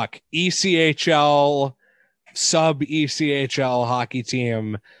ECHL sub ECHL hockey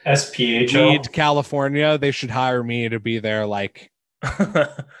team, SPHL, Weed, California. They should hire me to be their like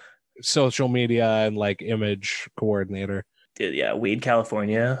social media and like image coordinator. Yeah, Weed,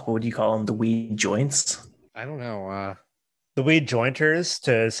 California. What would you call them? The Weed Joints? I don't know. The Weed Jointers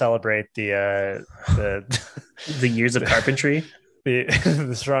to celebrate the the years of carpentry.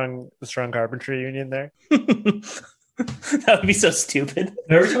 the strong carpentry union there. That would be so stupid.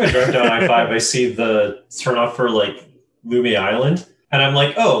 Every time I drive down I-5, I see the turnoff for like Lumi Island, and I'm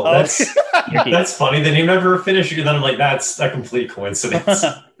like, oh, that's funny. The name never finished, and then I'm like, that's a complete coincidence.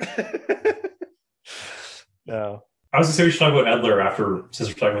 No. I was gonna say we should talk about Edler after, since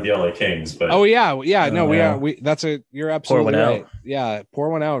we're talking about the LA Kings, but we are. You're absolutely right. Out. Yeah, pour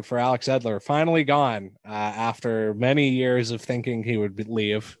one out for Alex Edler. Finally gone after many years of thinking he would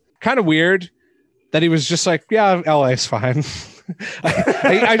leave. Kind of weird that he was just like, yeah, LA's fine.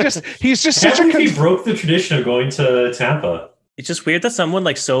 He's just such a. He broke the tradition of going to Tampa. It's just weird that someone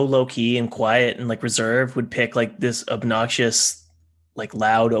like so low key and quiet and like reserved would pick like this obnoxious, like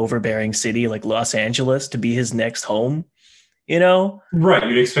loud, overbearing city like Los Angeles to be his next home, you know? Right.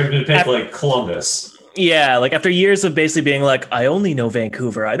 You'd expect him to pick like Columbus. Yeah. Like after years of basically being like, I only know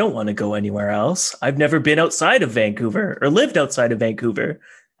Vancouver. I don't want to go anywhere else. I've never been outside of Vancouver or lived outside of Vancouver.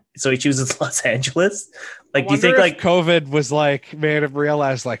 So he chooses Los Angeles. Like, do you think like COVID was like made him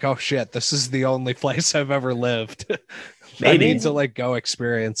realize like, oh shit, this is the only place I've ever lived. Maybe. I need to like go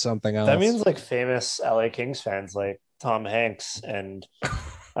experience something else. That means like famous LA Kings fans like Tom Hanks and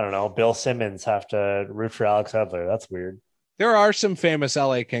I don't know, Bill Simmons have to root for Alex Edler. That's weird. There are some famous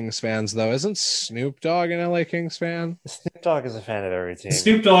LA Kings fans though. Isn't Snoop Dogg an LA Kings fan? Snoop Dogg is a fan of every team.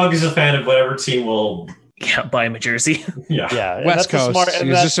 Snoop Dogg is a fan of whatever team will buy him a jersey. Yeah. West Coast.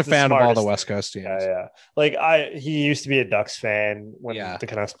 He's just a fan of all the West Coast teams. Yeah. Like he used to be a Ducks fan when the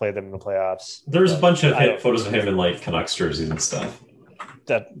Canucks played them in the playoffs. There's a bunch of photos of him in like Canucks jerseys and stuff.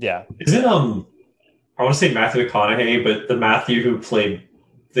 Is it I want to say Matthew McConaughey, but the Matthew who played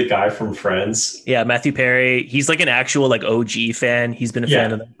the guy from Friends. Yeah, Matthew Perry. He's like an actual like OG fan. He's been a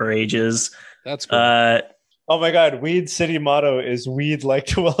fan of them for ages. That's cool. Oh my God, Weed city motto is "We'd like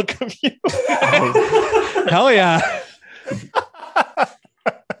to welcome you." Hell yeah!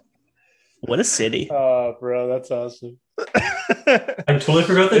 What a city! Oh, bro, that's awesome. I totally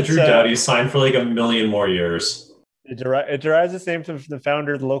forgot that Drew Doughty signed for like 1 million more years. It derives its name from the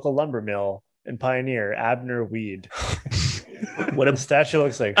founder of the local lumber mill and pioneer, Abner Weed. What a statue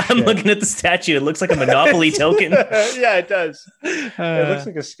looks like. I'm looking at the statue. It looks like a Monopoly token. Yeah, it does. It looks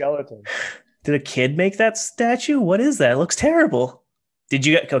like a skeleton. Did a kid make that statue? What is that? It looks terrible. Did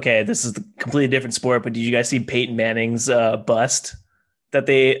you? Okay, this is a completely different sport, but did you guys see Peyton Manning's bust that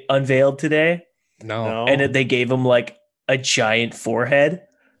they unveiled today? No. And they gave him like a giant forehead.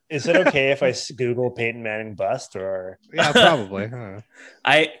 Is it okay if I Google Peyton Manning bust or? Yeah, probably.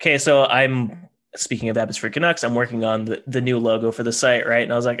 So I'm speaking of Abbotsford Canucks. I'm working on the new logo for the site, right?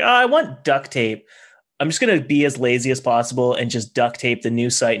 And I was like, I want duct tape. I'm just going to be as lazy as possible and just duct tape the new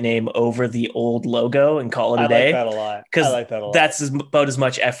site name over the old logo and call it a day. I like that a lot. Because that's about as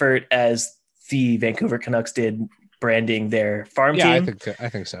much effort as the Vancouver Canucks did branding their farm team. I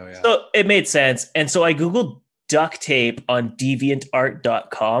think so, yeah. So it made sense. And so I Googled duct tape on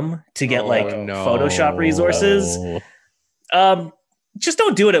deviantart.com to get Photoshop resources. Just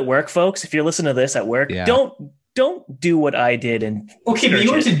don't do it at work, folks. If you're listening to this at work, don't do what I did. And okay, but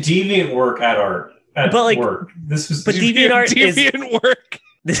you went to Deviant work at art. Work. This was DeviantArt is work.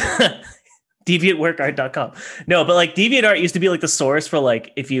 DeviantWorkArt.com. No, but like DeviantArt used to be like the source for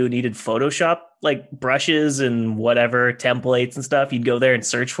like if you needed Photoshop like brushes and whatever templates and stuff, you'd go there and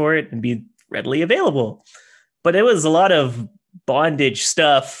search for it and be readily available. But it was a lot of bondage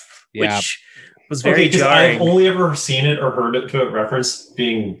stuff, which was very jarring. I've only ever seen it or heard it to reference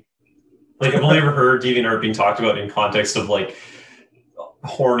being like I've only ever heard DeviantArt being talked about in context of like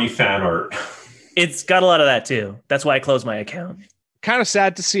horny fan art. It's got a lot of that too. That's why I closed my account. Kind of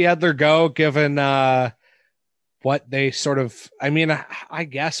sad to see Edler go, given what they sort of. I mean, I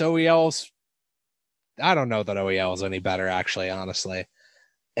guess OEL's. I don't know that OEL is any better, actually, honestly.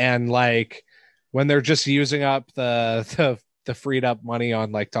 And like when they're just using up the freed up money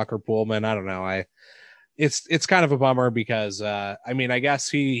on like Tucker Poolman, I don't know. It's kind of a bummer because I mean, I guess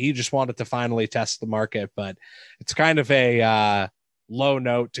he just wanted to finally test the market, but it's kind of a low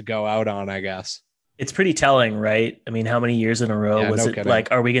note to go out on, I guess. It's pretty telling, right? I mean, how many years in a row was it kidding.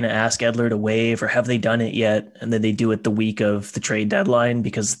 Like, are we going to ask Edler to waive or have they done it yet? And then they do it the week of the trade deadline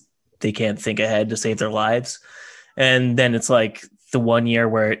because they can't think ahead to save their lives. And then it's like the 1 year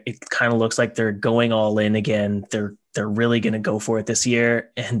where it kind of looks like they're going all in again. They're really going to go for it this year.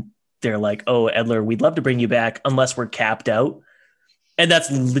 And they're like, oh, Edler, we'd love to bring you back unless we're capped out. And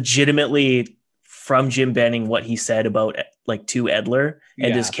that's legitimately from Jim Benning what he said about like to Edler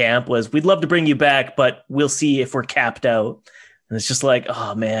and his camp was, we'd love to bring you back, but we'll see if we're capped out. And it's just like,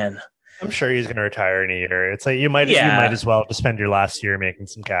 oh man. I'm sure he's going to retire in a year. It's like you might as well just spend your last year making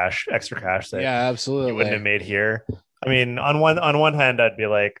some extra cash that absolutely you wouldn't have made here. I mean, on one hand, I'd be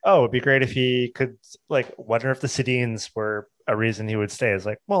like, oh, it'd be great if he could, like, wonder if the Sedins were a reason he would stay. It's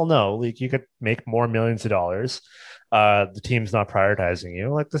like, well, no, like you could make more millions of dollars. The team's not prioritizing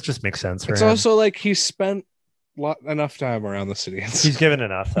you. Like, this just makes sense for him. It's also like he spent enough time around the city. He's given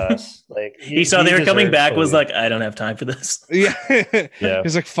enough to us. Like he saw they were coming back, was like, I don't have time for this. Yeah.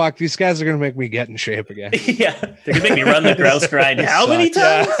 He's like, fuck, these guys are gonna make me get in shape again. Yeah, they're gonna make me run the grouse grind. How many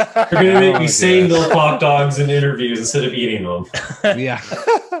times? They're gonna make me say milk hot dogs in interviews instead of eating them. Yeah.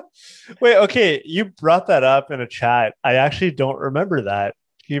 Wait, okay, you brought that up in a chat. I actually don't remember that.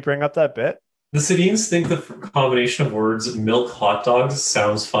 Can you bring up that bit? The Sedins think the combination of words milk hot dogs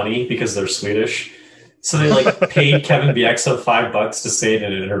sounds funny because they're Swedish. So they like paid Kevin Bieksa $5 to say it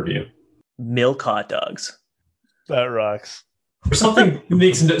in an interview. Milk hot dogs. That rocks. Or something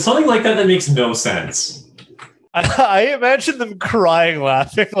something like that makes no sense. I imagine them crying,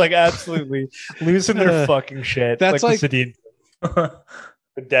 laughing, like absolutely losing their fucking shit. That's like the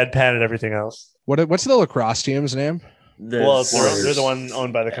deadpan and everything else. What's the lacrosse team's name? They're the one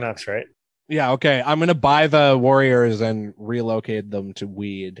owned by the Canucks, right? Yeah. Okay, I'm gonna buy the Warriors and relocate them to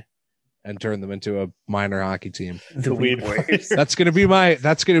Weed. And turn them into a minor hockey team. The Weed Warriors. That's gonna be my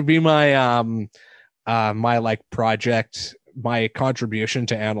my like project. My contribution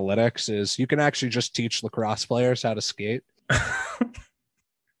to analytics is you can actually just teach lacrosse players how to skate.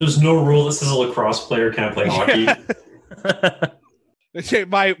 There's no rule that says a lacrosse player can't play hockey.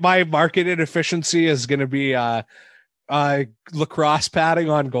 my market inefficiency is gonna be lacrosse padding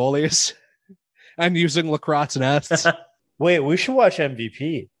on goalies and using lacrosse nets. Wait, we should watch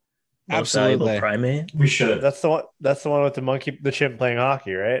MVP. Absolutely, primate. We should. That's the one with the chimp playing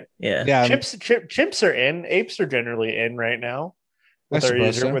hockey, right? Yeah. Chimps are in. Apes are generally in right now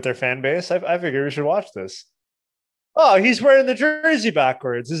with their fan base. I figure we should watch this. Oh, he's wearing the jersey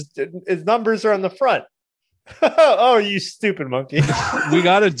backwards. His numbers are on the front. Oh, you stupid monkey! We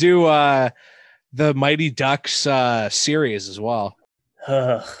got to do the Mighty Ducks series as well.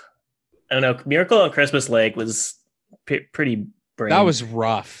 I don't know. Miracle on Christmas Lake was pretty. That was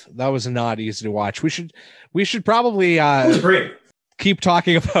rough. That was not easy to watch. We should probably keep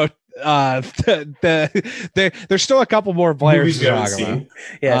talking about there's still a couple more players to talk about.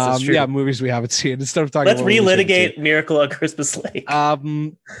 Yeah, movies we haven't seen. Instead of talking, let's relitigate Miracle on Christmas Lake.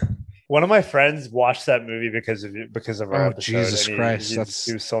 One of my friends watched that movie because of our episode. Jesus Christ,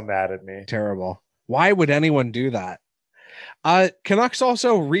 he was so mad at me. Terrible. Why would anyone do that? Canucks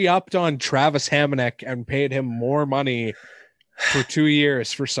also re-upped on Travis Hamonic and paid him more money for 2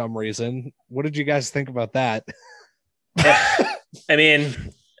 years for some reason. What did you guys think about that? I mean,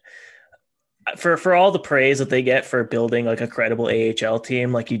 for all the praise that they get for building like a credible AHL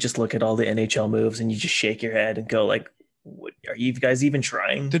team, like you just look at all the NHL moves and you just shake your head and go like, what, are you guys even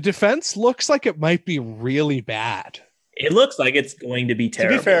trying? The defense looks like it might be really bad. It looks like it's going to be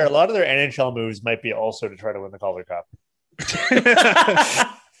terrible. To be fair, a lot of their NHL moves might be also to try to win the Calder Cup.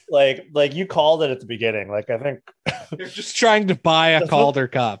 like you called it at the beginning. Like I think they're just trying to buy a Calder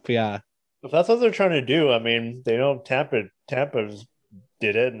Cup. Yeah, if that's what they're trying to do, I mean, they know Tampa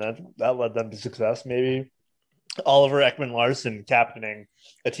did it, and that led them to success. Maybe Oliver Ekman-Larsson captaining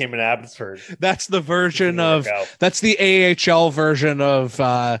a team in Abbotsford. That's the version of that's the AHL version of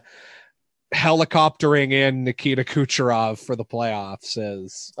helicoptering in Nikita Kucherov for the playoffs.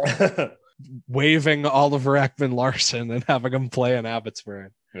 Is waving Oliver Ekman-Larsson and having him play in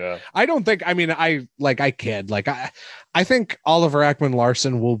Abbotsford. Yeah. I don't think, I mean, I kid. Like, I think Oliver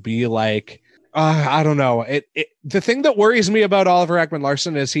Ekman-Larsson will be like, I don't know. The thing that worries me about Oliver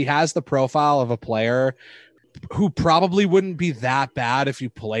Ekman-Larsson is he has the profile of a player who probably wouldn't be that bad if you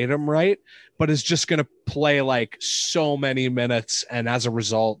played him right, but is just going to play like so many minutes and as a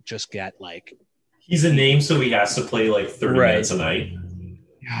result just get like. He's a name, so he has to play like 30 minutes a night.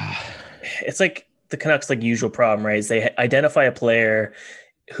 Yeah. It's like the Canucks' like usual problem, right? Is they identify a player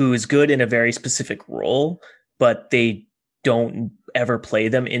who is good in a very specific role, but they don't ever play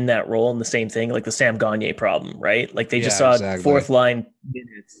them in that role. And the same thing, like the Sam Gagner problem, right? Like they just saw fourth line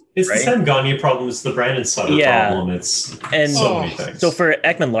minutes. It's right? The Sam Gagner problem. It's the Brandon Sutter problem. It's so many things. So for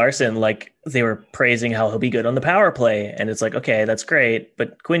Ekman-Larsson, like they were praising how he'll be good on the power play, and it's like, okay, that's great,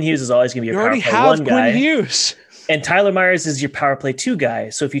 but Quinn Hughes is always going to be a power play one guy. Quinn Hughes. And Tyler Myers is your power play 2 guy.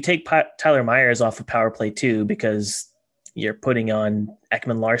 So if you take Tyler Myers off of power play 2 because you're putting on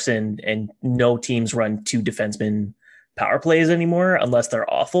Ekman Larson, and no teams run 2 defenseman power plays anymore unless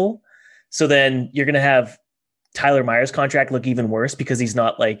they're awful. So then you're going to have Tyler Myers' contract look even worse because he's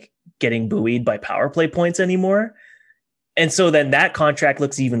not like getting buoyed by power play points anymore. And so then that contract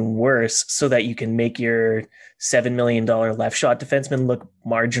looks even worse so that you can make your $7 million left shot defenseman look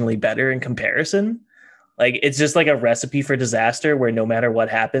marginally better in comparison. Like, it's just like a recipe for disaster where no matter what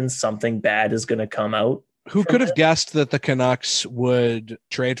happens, something bad is going to come out. Who could have guessed that the Canucks would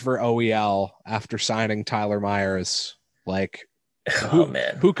trade for OEL after signing Tyler Myers? Like,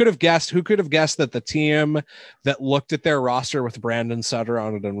 who could have guessed? Who could have guessed that the team that looked at their roster with Brandon Sutter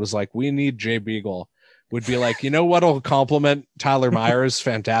on it and was like, "We need Jay Beagle," would be like, you know what'll complement Tyler Myers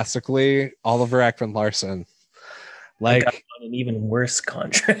fantastically? Oliver Ekman Larson. Like, on an even worse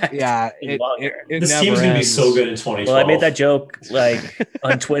contract. Yeah, this team's gonna be so good in 2012. Well, I made that joke like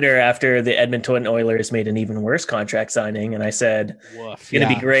on Twitter after the Edmonton Oilers made an even worse contract signing, and I said it's gonna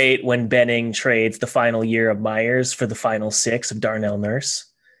be great when Benning trades the final year of Myers for the final 6 of Darnell Nurse.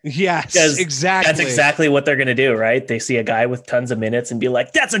 Yes, exactly. That's exactly what they're gonna do, right? They see a guy with tons of minutes and be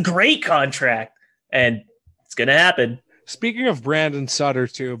like, "That's a great contract," and it's gonna happen. Speaking of Brandon Sutter,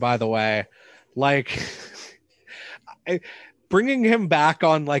 too, by the way, like. Bringing him back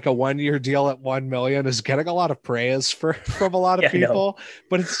on like a 1-year deal at $1 million is getting a lot of praise from a lot of people,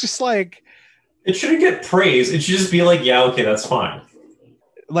 but it's just like it shouldn't get praise. It should just be like, yeah, okay, that's fine.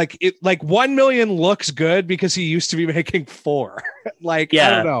 Like $1 million looks good because he used to be making 4. I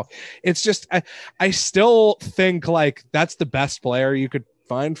don't know. It's just I still think like that's the best player you could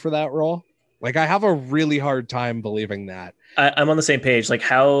find for that role. Like, I have a really hard time believing that. I'm on the same page. Like,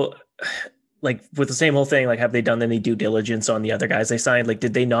 how. Like, with the same whole thing, like, have they done any due diligence on the other guys they signed? Like,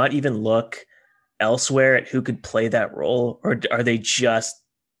 did they not even look elsewhere at who could play that role? Or are they just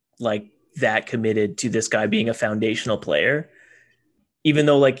like that committed to this guy being a foundational player? Even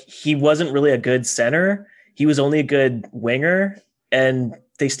though like he wasn't really a good center, he was only a good winger, and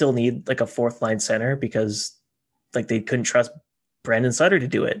they still need like a 4th line center because like they couldn't trust Brandon Sutter to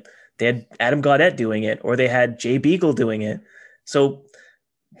do it. They had Adam Gaudette doing it, or they had Jay Beagle doing it. So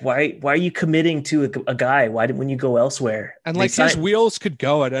why are you committing to a guy? When you go elsewhere? And like his wheels could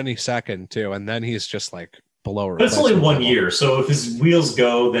go at any second too, and then he's just like below. But it's only 1 year, so if his wheels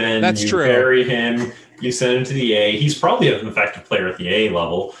go, then that's true. Bury him, you send him to the A. He's probably an effective player at the A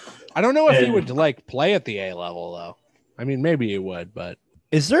level. I don't know if he would like play at the A level though. I mean, maybe he would, but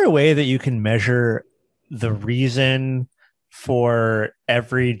is there a way that you can measure the reason for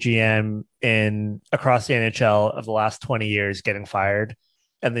every GM across the NHL of the last 20 years getting fired?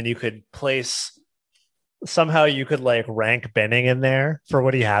 And then you could somehow you could like rank Benning in there for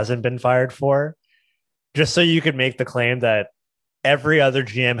what he hasn't been fired for, just so you could make the claim that every other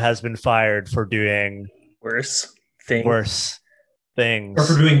GM has been fired for doing worse things, or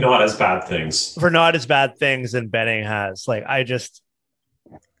for doing not as bad things than Benning has. Like, I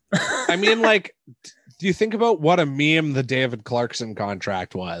mean, like, do you think about what a meme the David Clarkson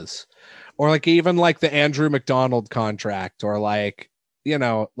contract was, or like even like the Andrew McDonald contract, or like, you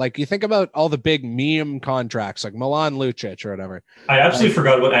know, like you think about all the big meme contracts like Milan Lucic or whatever. I absolutely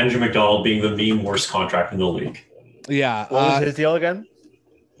forgot about Andrew McDonald being the meme worst contract in the league. Yeah. What was his deal again?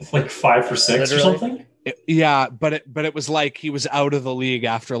 Like 5 for 6 or something. But it was like he was out of the league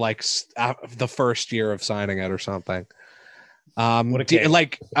after like the first year of signing it or something. Rick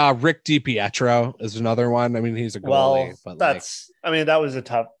DiPietro is another one. I mean, he's a goalie, but that was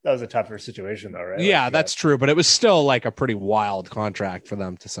a tougher situation though, right? Yeah, that's true, but it was still like a pretty wild contract for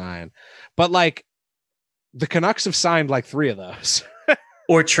them to sign. But like the Canucks have signed like 3 of those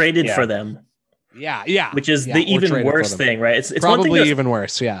or traded for them. Yeah. Which is the even worse thing, right? It's probably one thing even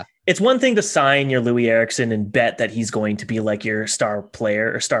worse. Yeah. It's one thing to sign your Louis Eriksson and bet that he's going to be like your star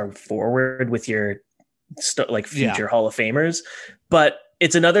player or star forward with your future Hall of Famers. But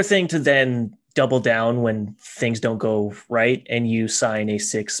it's another thing to then double down when things don't go right and you sign a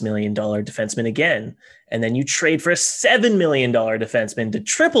 $6 million defenseman again. And then you trade for a $7 million defenseman to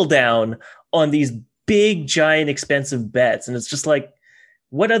triple down on these big, giant, expensive bets. And it's just like,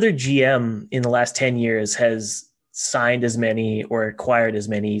 what other GM in the last 10 years has signed as many or acquired as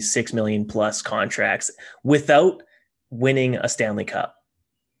many $6 million plus contracts without winning a Stanley Cup?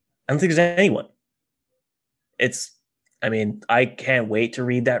 I don't think there's anyone. I can't wait to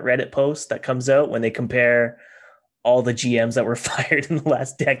read that Reddit post that comes out when they compare all the GMs that were fired in the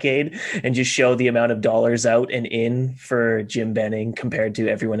last decade and just show the amount of dollars out and in for Jim Benning compared to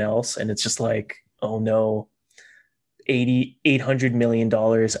everyone else. And it's just like, oh no, $800 million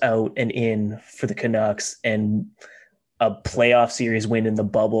out and in for the Canucks and a playoff series win in the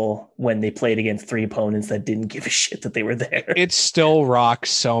bubble when they played against 3 opponents that didn't give a shit that they were there. It still rocks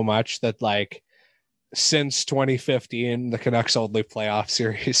so much that like since 2015, the Canucks only playoff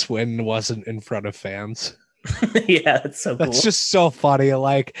series win wasn't in front of fans. Yeah, that's so cool. That's just so funny.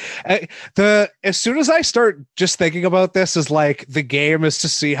 Like as soon as I start just thinking about this as like the game is to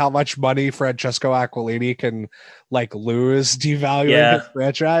see how much money Francesco Aquilini can like lose devaluing his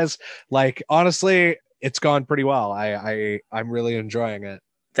franchise. Like honestly, it's gone pretty well. I'm really enjoying it.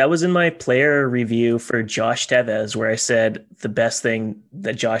 That was in my player review for Josh Tevez, where I said the best thing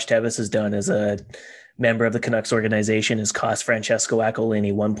that Josh Tevez has done as a member of the Canucks organization is cost Francesco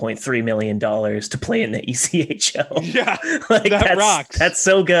Aquilini $1.3 million to play in the ECHL. Yeah, like that rocks. That's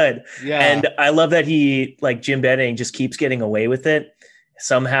so good. Yeah, and I love that he, like Jim Benning, just keeps getting away with it.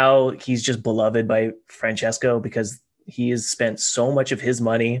 Somehow he's just beloved by Francesco because he has spent so much of his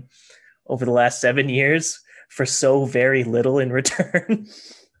money over the last 7 years for so very little in return.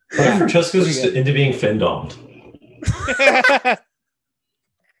 Francesco's just into being fin-domed.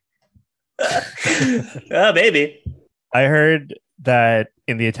 Maybe. I heard that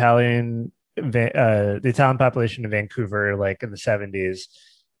in the Italian population of Vancouver, like in the 70s,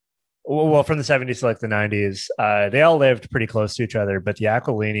 well, from the 70s to like the 90s, they all lived pretty close to each other. But the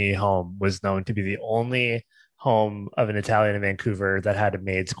Aquilini home was known to be the only home of an Italian in Vancouver that had a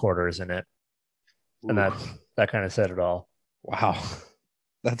maid's quarters in it, and that kind of said it all. Wow,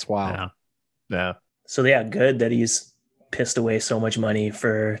 that's wild. Yeah. So yeah, good that he's pissed away so much money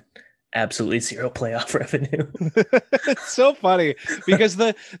for absolutely zero playoff revenue. It's so funny because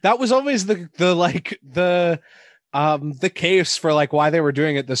that was always the case for like why they were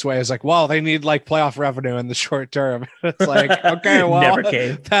doing it this way is like, well, they need like playoff revenue in the short term. It's like, okay, well, never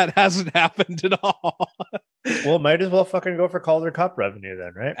came. That hasn't happened at all. Well, might as well fucking go for Calder Cup revenue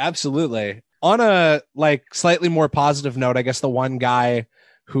then, right? Absolutely. On a like slightly more positive note, I guess the one guy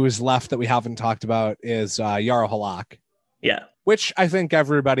who is left that we haven't talked about is Jaro Halak. Yeah. Which I think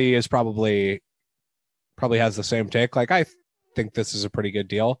everybody is probably has the same take. Like, I think this is a pretty good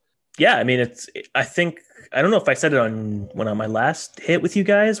deal. Yeah, I mean, I don't know if I said it on my last hit with you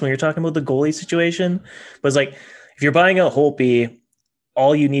guys when you're talking about the goalie situation, but it's like if you're buying out Holtby,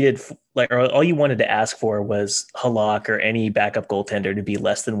 all you needed, or all you wanted to ask for was Halak or any backup goaltender to be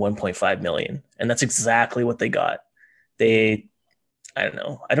less than 1.5 million, and that's exactly what they got. I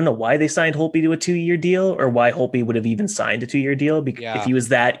don't know why they signed Holtby to a 2-year deal or why Holtby would have even signed a 2-year deal if he was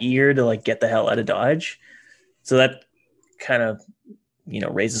that eager to like get the hell out of Dodge. So that kind of,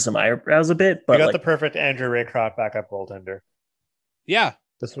 raises some eyebrows a bit. But we got the perfect Andrew Raycroft backup goaltender. Yeah.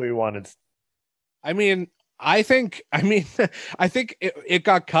 That's what we wanted. I think it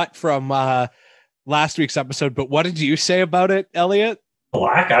got cut from last week's episode, but what did you say about it, Elliot?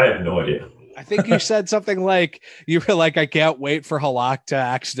 Black? I have no idea. I think you said something like you were like, I can't wait for Halak to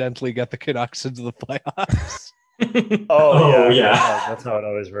accidentally get the Canucks into the playoffs. Yeah. That's how it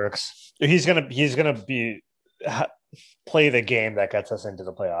always works. He's gonna play the game that gets us into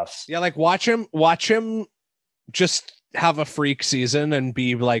the playoffs. Yeah, like watch him just have a freak season and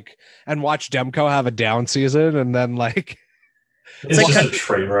be like, and watch Demko have a down season, and then like it's like just a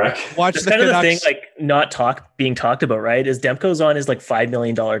train wreck. Watch the kind of the thing like being talked about, right? Is Demko's on his like $5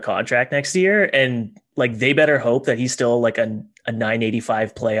 million contract next year, and like they better hope that he's still like a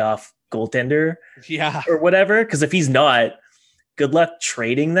 985 playoff goaltender, or whatever. Because if he's not, good luck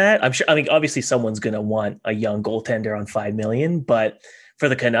trading that. I'm sure. I mean, obviously, someone's gonna want a young goaltender on $5 million, but for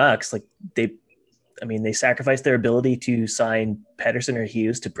the Canucks, like they sacrificed their ability to sign Pettersson or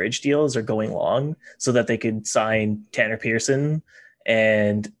Hughes to bridge deals or going long so that they could sign Tanner Pearson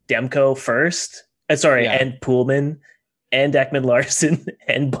and Demko first. And Poolman and Ekman Larson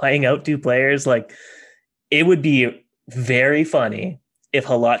and buying out 2 players. Like, it would be very funny if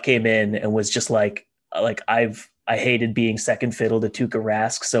Halak came in and was just like I hated being second fiddle to Tuukka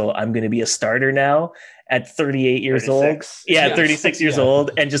Rask, so I'm going to be a starter now at 38 years 36. Old. Yeah, 36 years old,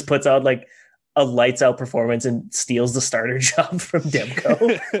 and just puts out like a lights out performance and steals the starter job from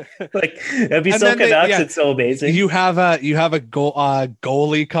Demko. Like, that'd be so Canucks. It's so amazing. You have a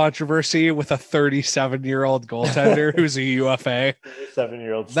goalie controversy with a 37-year-old goaltender who's a UFA.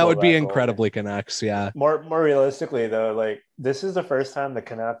 7-year-old. That would be incredibly Canucks. Yeah. More realistically though, like this is the first time the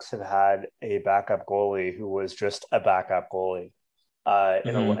Canucks have had a backup goalie who was just a backup goalie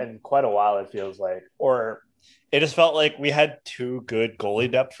in quite a while. It feels like, or it just felt like we had 2 good goalie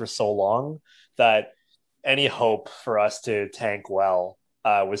depth for so long that any hope for us to tank well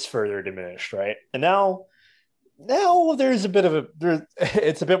was further diminished, right? And now there's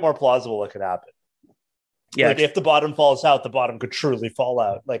it's a bit more plausible it could happen. Yeah, like if the bottom falls out, the bottom could truly fall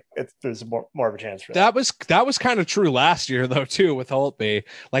out. Like there's more of a chance for that. That was kind of true last year though too with Holtby.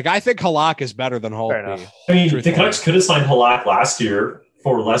 Like I think Halak is better than Holtby. I mean, the Canucks could have signed Halak last year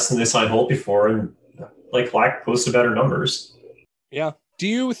for less than they signed Holtby for, and like Halak posted better numbers. Yeah. Do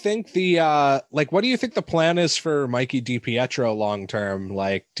you think what do you think the plan is for Mikey DiPietro long term?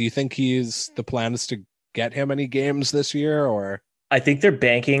 Like, do you think the plan is to get him any games this year, or? I think they're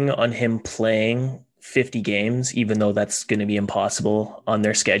banking on him playing 50 games, even though that's going to be impossible on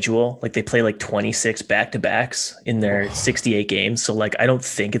their schedule. Like they play like 26 back-to-backs in their 68 games. So like, I don't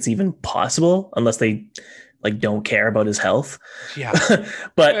think it's even possible unless they like don't care about his health. Yeah.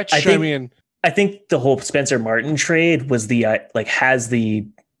 But I think the whole Spencer Martin trade was has the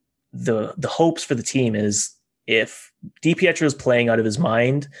hopes for the team is if DiPietro is playing out of his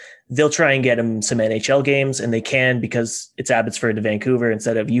mind, they'll try and get him some NHL games, and they can because it's Abbotsford to Vancouver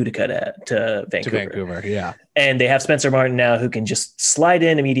instead of Utica to Vancouver. Yeah. And they have Spencer Martin now who can just slide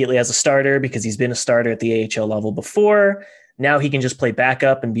in immediately as a starter because he's been a starter at the AHL level before. Now he can just play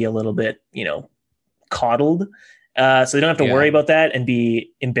backup and be a little bit, coddled. So they don't have to worry about that and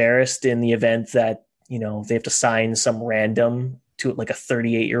be embarrassed in the event that, they have to sign some random to like a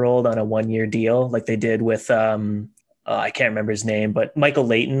 38-year-old on a 1-year deal like they did with I can't remember his name, but Michael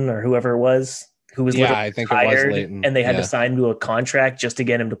Layton or whoever it was, who was I think it was Layton, and they had to sign him to a contract just to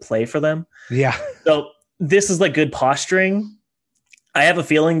get him to play for them. Yeah. So this is like good posturing. I have a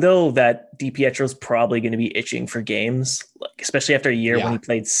feeling though that DiPietro's probably going to be itching for games, like especially after a year when he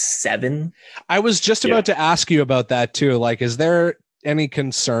played 7. I was just about to ask you about that too. Like, is there any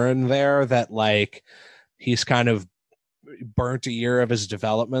concern there that like he's kind of burnt a year of his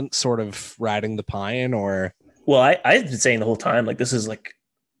development, sort of riding the pine, or? Well, I've been saying the whole time, like this is like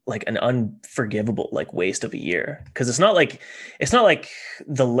an unforgivable like waste of a year because it's not like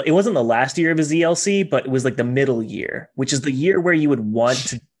it wasn't the last year of his ELC, but it was like the middle year, which is the year where you would want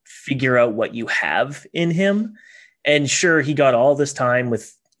to figure out what you have in him. And sure, he got all this time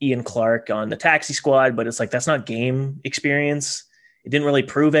with Ian Clark on the taxi squad, but it's like that's not game experience. It didn't really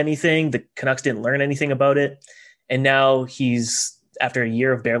prove anything. The Canucks didn't learn anything about it, and now after a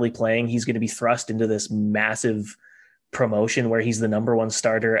year of barely playing, he's going to be thrust into this massive promotion where he's the number 1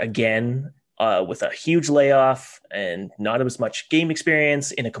 starter again, with a huge layoff and not as much game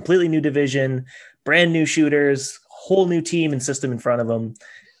experience in a completely new division, brand new shooters, whole new team and system in front of him.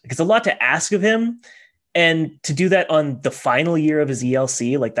 It's a lot to ask of him. And to do that on the final year of his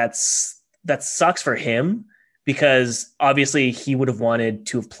ELC, like that sucks for him because obviously he would have wanted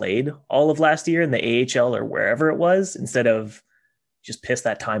to have played all of last year in the AHL or wherever it was instead of just piss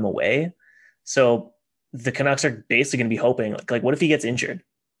that time away. So the Canucks are basically going to be hoping like what if he gets injured,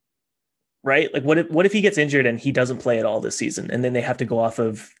 right? Like what if he gets injured and he doesn't play at all this season, and then they have to go off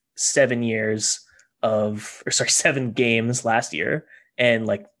of 7 games last year and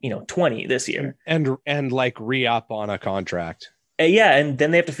 20 this year and like re-up on a contract. And then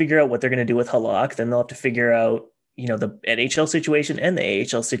they have to figure out what they're going to do with Halak. Then they'll have to figure out the NHL situation and the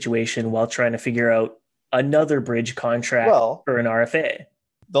AHL situation while trying to figure out another bridge contract for an RFA.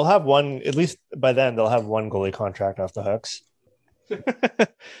 They'll have one, at least by then, they'll have one goalie contract off the hooks.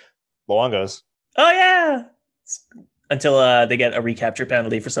 Luongo's. Oh, yeah. Until they get a recapture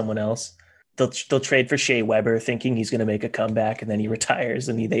penalty for someone else. They'll trade for Shea Weber thinking he's going to make a comeback, and then he retires,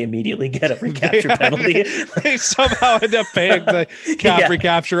 and they immediately get a recapture penalty. They somehow end up paying the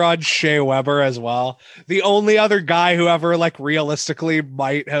recapture on Shea Weber as well. The only other guy who ever realistically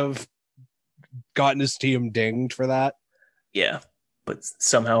might have gotten his team dinged for that. Yeah, but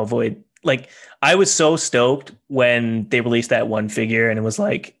somehow avoid. I was so stoked when they released that one figure, and it was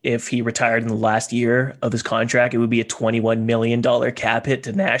like if he retired in the last year of his contract, it would be a $21 million cap hit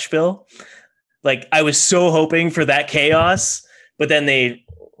to Nashville. I was so hoping for that chaos, but then they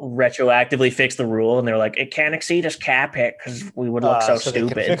retroactively fixed the rule, and they're like, it can't exceed his cap hit because we would look so stupid.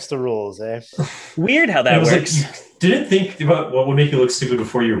 They can fix the rules, eh? Weird how that works. You didn't think about what would make you look stupid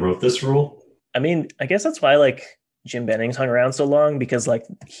before you wrote this rule? I mean, I guess that's why Jim Bennings hung around so long, because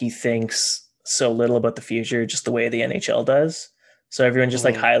he thinks so little about the future, just the way the NHL does. So everyone just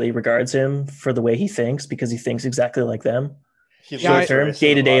highly regards him for the way he thinks, because he thinks exactly like them. Short term,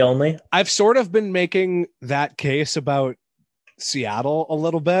 day to day only. I've sort of been making that case about Seattle a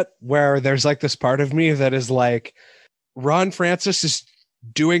little bit, where there's this part of me that is Ron Francis is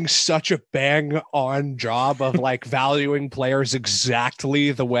doing such a bang on job of valuing players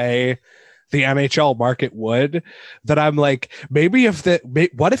exactly the way the NHL market would, that I'm maybe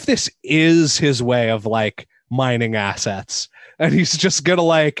what if this is his way of mining assets, and he's just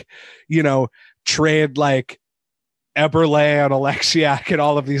gonna trade Eberle and Alexiak and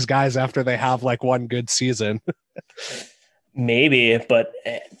all of these guys after they have like one good season. Maybe, but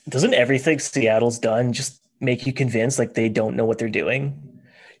doesn't everything Seattle's done just make you convinced like they don't know what they're doing?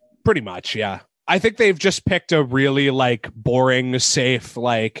 Pretty much, yeah. I think they've just picked a really like boring, safe,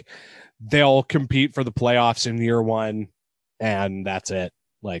 like they'll compete for the playoffs in year one, and that's it.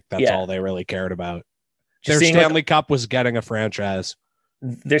 Like that's all they really cared about. Their Stanley Cup was getting a franchise.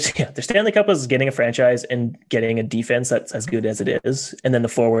 Their Stanley Cup was getting a franchise and getting a defense that's as good as it is. And then the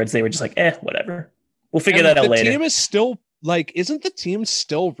forwards, they were just like, whatever. We'll figure that out later. The team is still like, isn't the team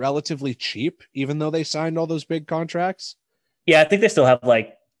still relatively cheap, even though they signed all those big contracts? Yeah, I think they still have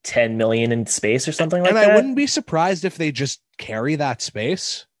like 10 million in space or something like that. And I wouldn't be surprised if they just carry that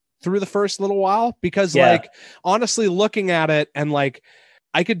space through the first little while, because like, honestly, looking at it and like,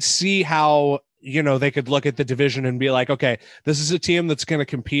 I could see how, you know, they could look at the division and be like, okay, this is a team that's going to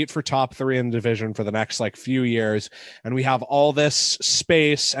compete for top 3 in the division for the next like few years. And we have all this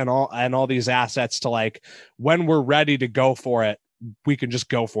space and all these assets to like, when we're ready to go for it, we can just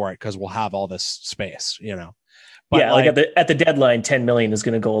go for it because we'll have all this space, you know? But like at the deadline, 10 million is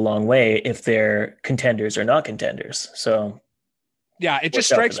going to go a long way if they're contenders or not contenders. So yeah, it just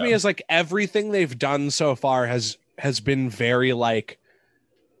strikes me as like everything they've done so far has been very like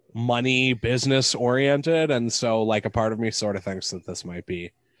money business oriented, and so like a part of me sort of thinks that this might be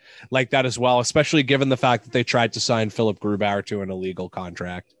like that as well, especially given the fact that they tried to sign Philip Grubauer to an illegal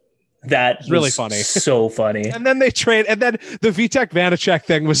contract. That's really funny. So funny. And then they trade, and then the Vitek Vanacek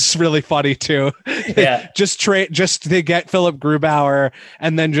thing was really funny too. Yeah. just they get Philip Grubauer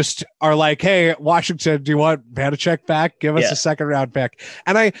and then just are like, hey, Washington, do you want Vanacek back? Give us a second round pick.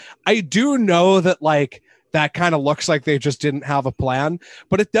 And I do know that like that kind of looks like they just didn't have a plan,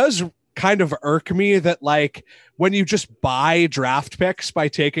 but it does kind of irk me that like when you just buy draft picks by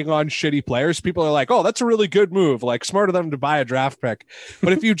taking on shitty players, people are like, oh, that's a really good move. Like smart of them to buy a draft pick.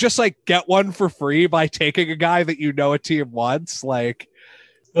 But if you just like get one for free by taking a guy that you know a team wants, like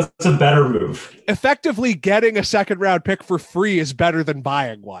that's a better move. Effectively getting a second round pick for free is better than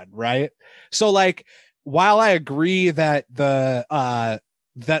buying one. Right. So like, while I agree that that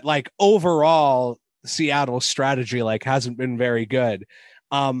like overall Seattle's strategy like hasn't been very good,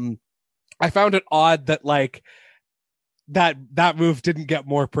 I found it odd that like that move didn't get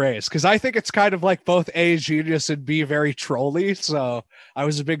more praise, because I think it's kind of like both A, genius, and B, very trolly. So I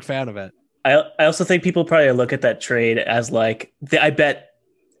was a big fan of it. I also think people probably look at that trade as like I bet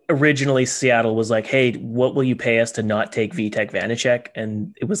originally Seattle was like, hey, what will you pay us to not take Vitek Vanacek?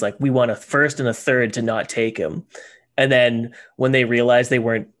 And it was like, we want a first and a third to not take him. And then when they realized they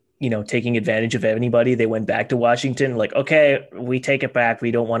weren't, you know, taking advantage of anybody, they went back to Washington like, okay, we take it back.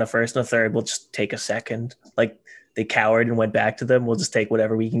 We don't want a first and a third. We'll just take a second. Like they cowered and went back to them. We'll just take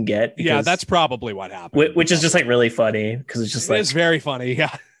whatever we can get. Yeah, that's probably what happened. Which is just like really funny, because it's just like, it's very funny.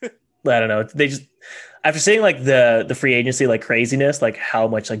 Yeah. I don't know. They just, after seeing like the free agency, like craziness, like how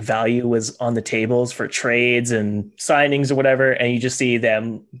much like value was on the tables for trades and signings or whatever. And you just see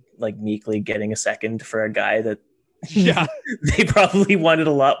them like meekly getting a second for a guy that, yeah, they probably wanted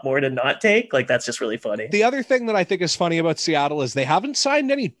a lot more to not take. Like that's just really funny. The other thing that I think is funny about Seattle is they haven't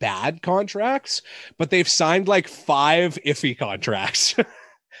signed any bad contracts, but they've signed like 5 iffy contracts,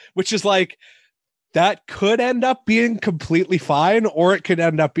 which is like, that could end up being completely fine, or it could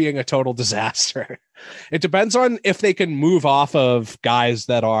end up being a total disaster. It depends on if they can move off of guys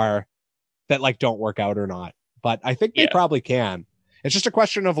that like don't work out or not. But I think they probably can. It's just a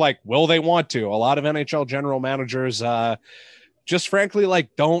question of like, will they want to? A lot of NHL general managers just frankly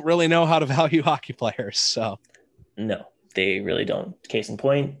like don't really know how to value hockey players. So no, they really don't. Case in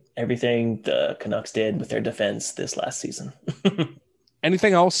point, everything the Canucks did with their defense this last season.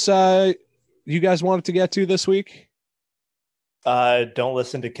 Anything else you guys wanted to get to this week? Don't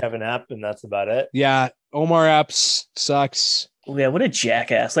listen to Kevin Epp, and that's about it. Yeah, Omar Epps sucks. Yeah, what a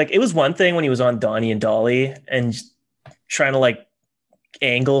jackass. Like, it was one thing when he was on Donnie and Dolly and trying to like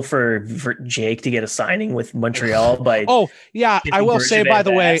angle for Jake to get a signing with Montreal by I will say, by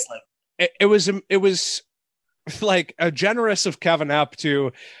the way, it was like a generous of Kevin Epp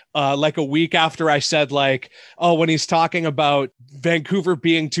to like a week after I said like, oh, when he's talking about Vancouver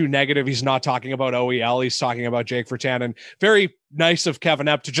being too negative, he's not talking about OEL, he's talking about Jake Virtanen. Very nice of Kevin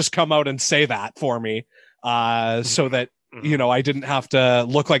Epp to just come out and say that for me, so that, you know, I didn't have to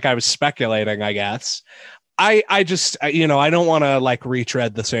look like I was speculating, I guess. I just, you know, I don't want to like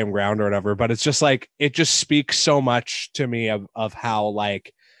retread the same ground or whatever, but it's just like, it just speaks so much to me of how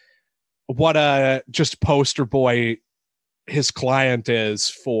like, what a just poster boy his client is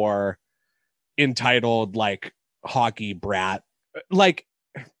for entitled like hockey brat. Like,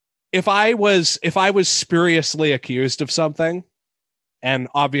 if I was spuriously accused of something, and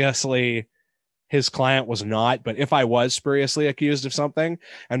obviously his client was not, but if I was spuriously accused of something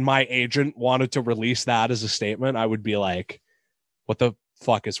and my agent wanted to release that as a statement, I would be like, what the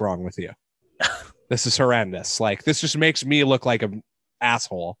fuck is wrong with you? This is horrendous. Like, this just makes me look like an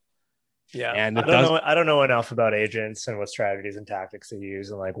asshole. Yeah. And I don't know enough about agents and what strategies and tactics they use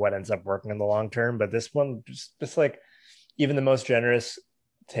and like what ends up working in the long term. But this one, just like even the most generous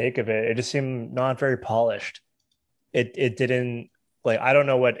take of it, it just seemed not very polished. It didn't, like, I don't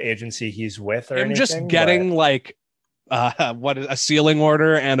know what agency he's with or anything. Just getting like a sealing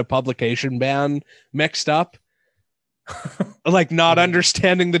order and a publication ban mixed up. Like, not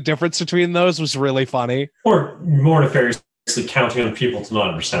understanding the difference between those was really funny. Or more nefariously counting on people to not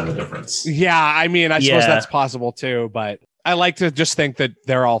understand the difference. Yeah, I mean, I suppose that's possible too, but I like to just think that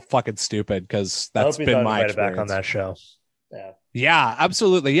they're all fucking stupid because that's been my experience. Back on that show. Yeah,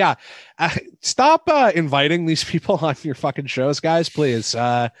 absolutely. Yeah. Stop inviting these people on your fucking shows, guys, please. There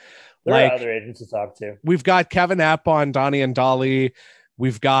are other agents to talk to. We've got Kevin Epp on Donnie and Dolly.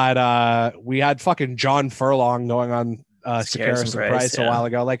 We've got we had fucking John Furlong going on Sekeres and Price a while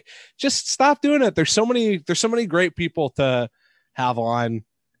ago. Like, just stop doing it. There's so many great people to have on.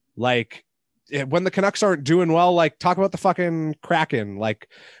 Like, when the Canucks aren't doing well, like, talk about the fucking Kraken. Like,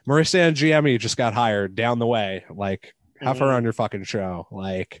 Marissa Angiemi just got hired down the way. Like, have her on your fucking show.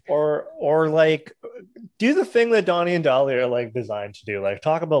 Like, or like, do the thing that Donnie and Dolly are like designed to do. Like,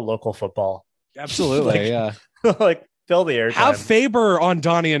 talk about local football. Absolutely. Like, yeah. Like, fill the air. Have Faber on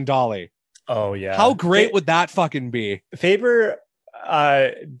Donnie and Dolly. Oh yeah. How great would that fucking be? Faber,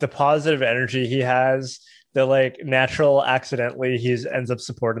 the positive energy he has, the like natural accidentally he ends up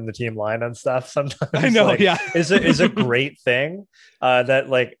supporting the team line and stuff sometimes. I know, like, yeah. is a great thing. That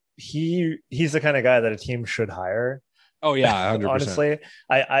like he's the kind of guy that a team should hire. Oh yeah, 100%. Honestly,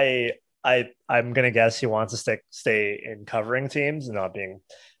 I'm gonna guess he wants to stay in covering teams and not being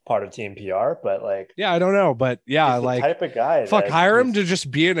part of team PR, but like, yeah, I don't know, but yeah, he's the like, type of guy. Fuck, hire him to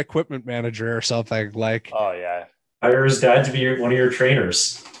just be an equipment manager or something. Like, oh yeah, hire his dad to be one of your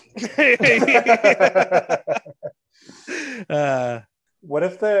trainers. What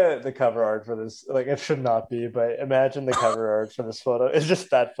if the cover art for this, like, it should not be, but imagine the cover art for this photo is just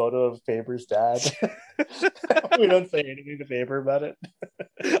that photo of Faber's dad. We don't say anything to Faber about it.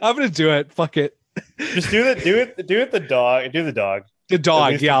 I'm gonna do it. Fuck it. Just do it. The dog. Do the dog. The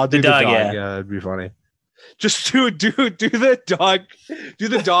dog. Yeah, I'll do the dog. Yeah, it'd be funny. Just do the dog. Do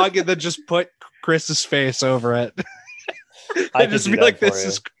the dog and then just put Chris's face over it. I just be like,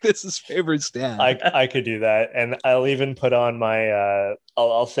 this is Faber's dad. I could do that, and I'll even put on my.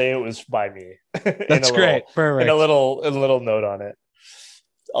 I'll say it was by me. That's great. Perfect. And a little note on it.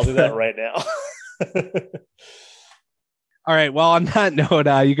 I'll do that right now. All right. Well, on that note,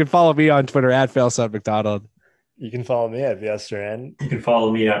 you can follow me on Twitter at @FailSonMcDonald. You can follow me at VSRN. You can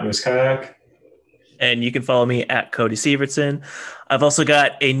follow me at Moose Kayak. And you can follow me at Cody Sievertson. I've also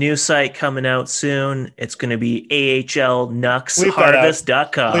got a new site coming out soon. It's going to be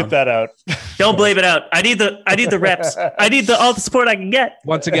ahlnuxharvest.com. Bleep that out. Don't bleep it out. I need the reps. I need all the support I can get.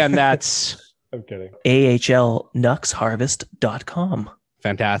 Once again, that's I'm kidding. ahlnuxharvest.com.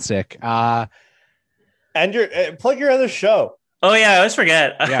 Fantastic. And plug your other show. Oh yeah, I always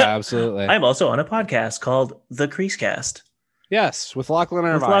forget. Yeah, absolutely. I'm also on a podcast called The Creasecast. Yes, with Lachlan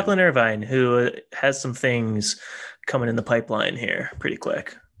Irvine. With Lachlan Irvine, who has some things coming in the pipeline here pretty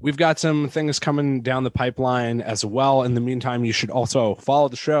quick. We've got some things coming down the pipeline as well. In the meantime, you should also follow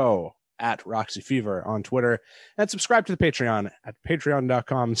the show at Roxy Fever on Twitter and subscribe to the Patreon at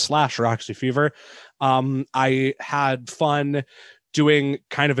patreon.com/RoxyFever. I had fun doing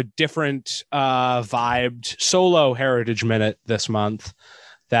kind of a different vibed solo Heritage Minute this month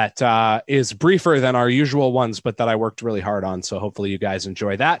that is briefer than our usual ones, but that I worked really hard on. So hopefully you guys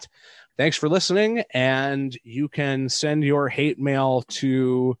enjoy that. Thanks for listening. And you can send your hate mail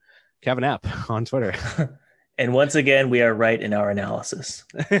to Kevin Epp on Twitter. And once again, we are right in our analysis.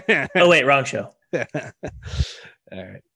 Oh, wait, wrong show. All right.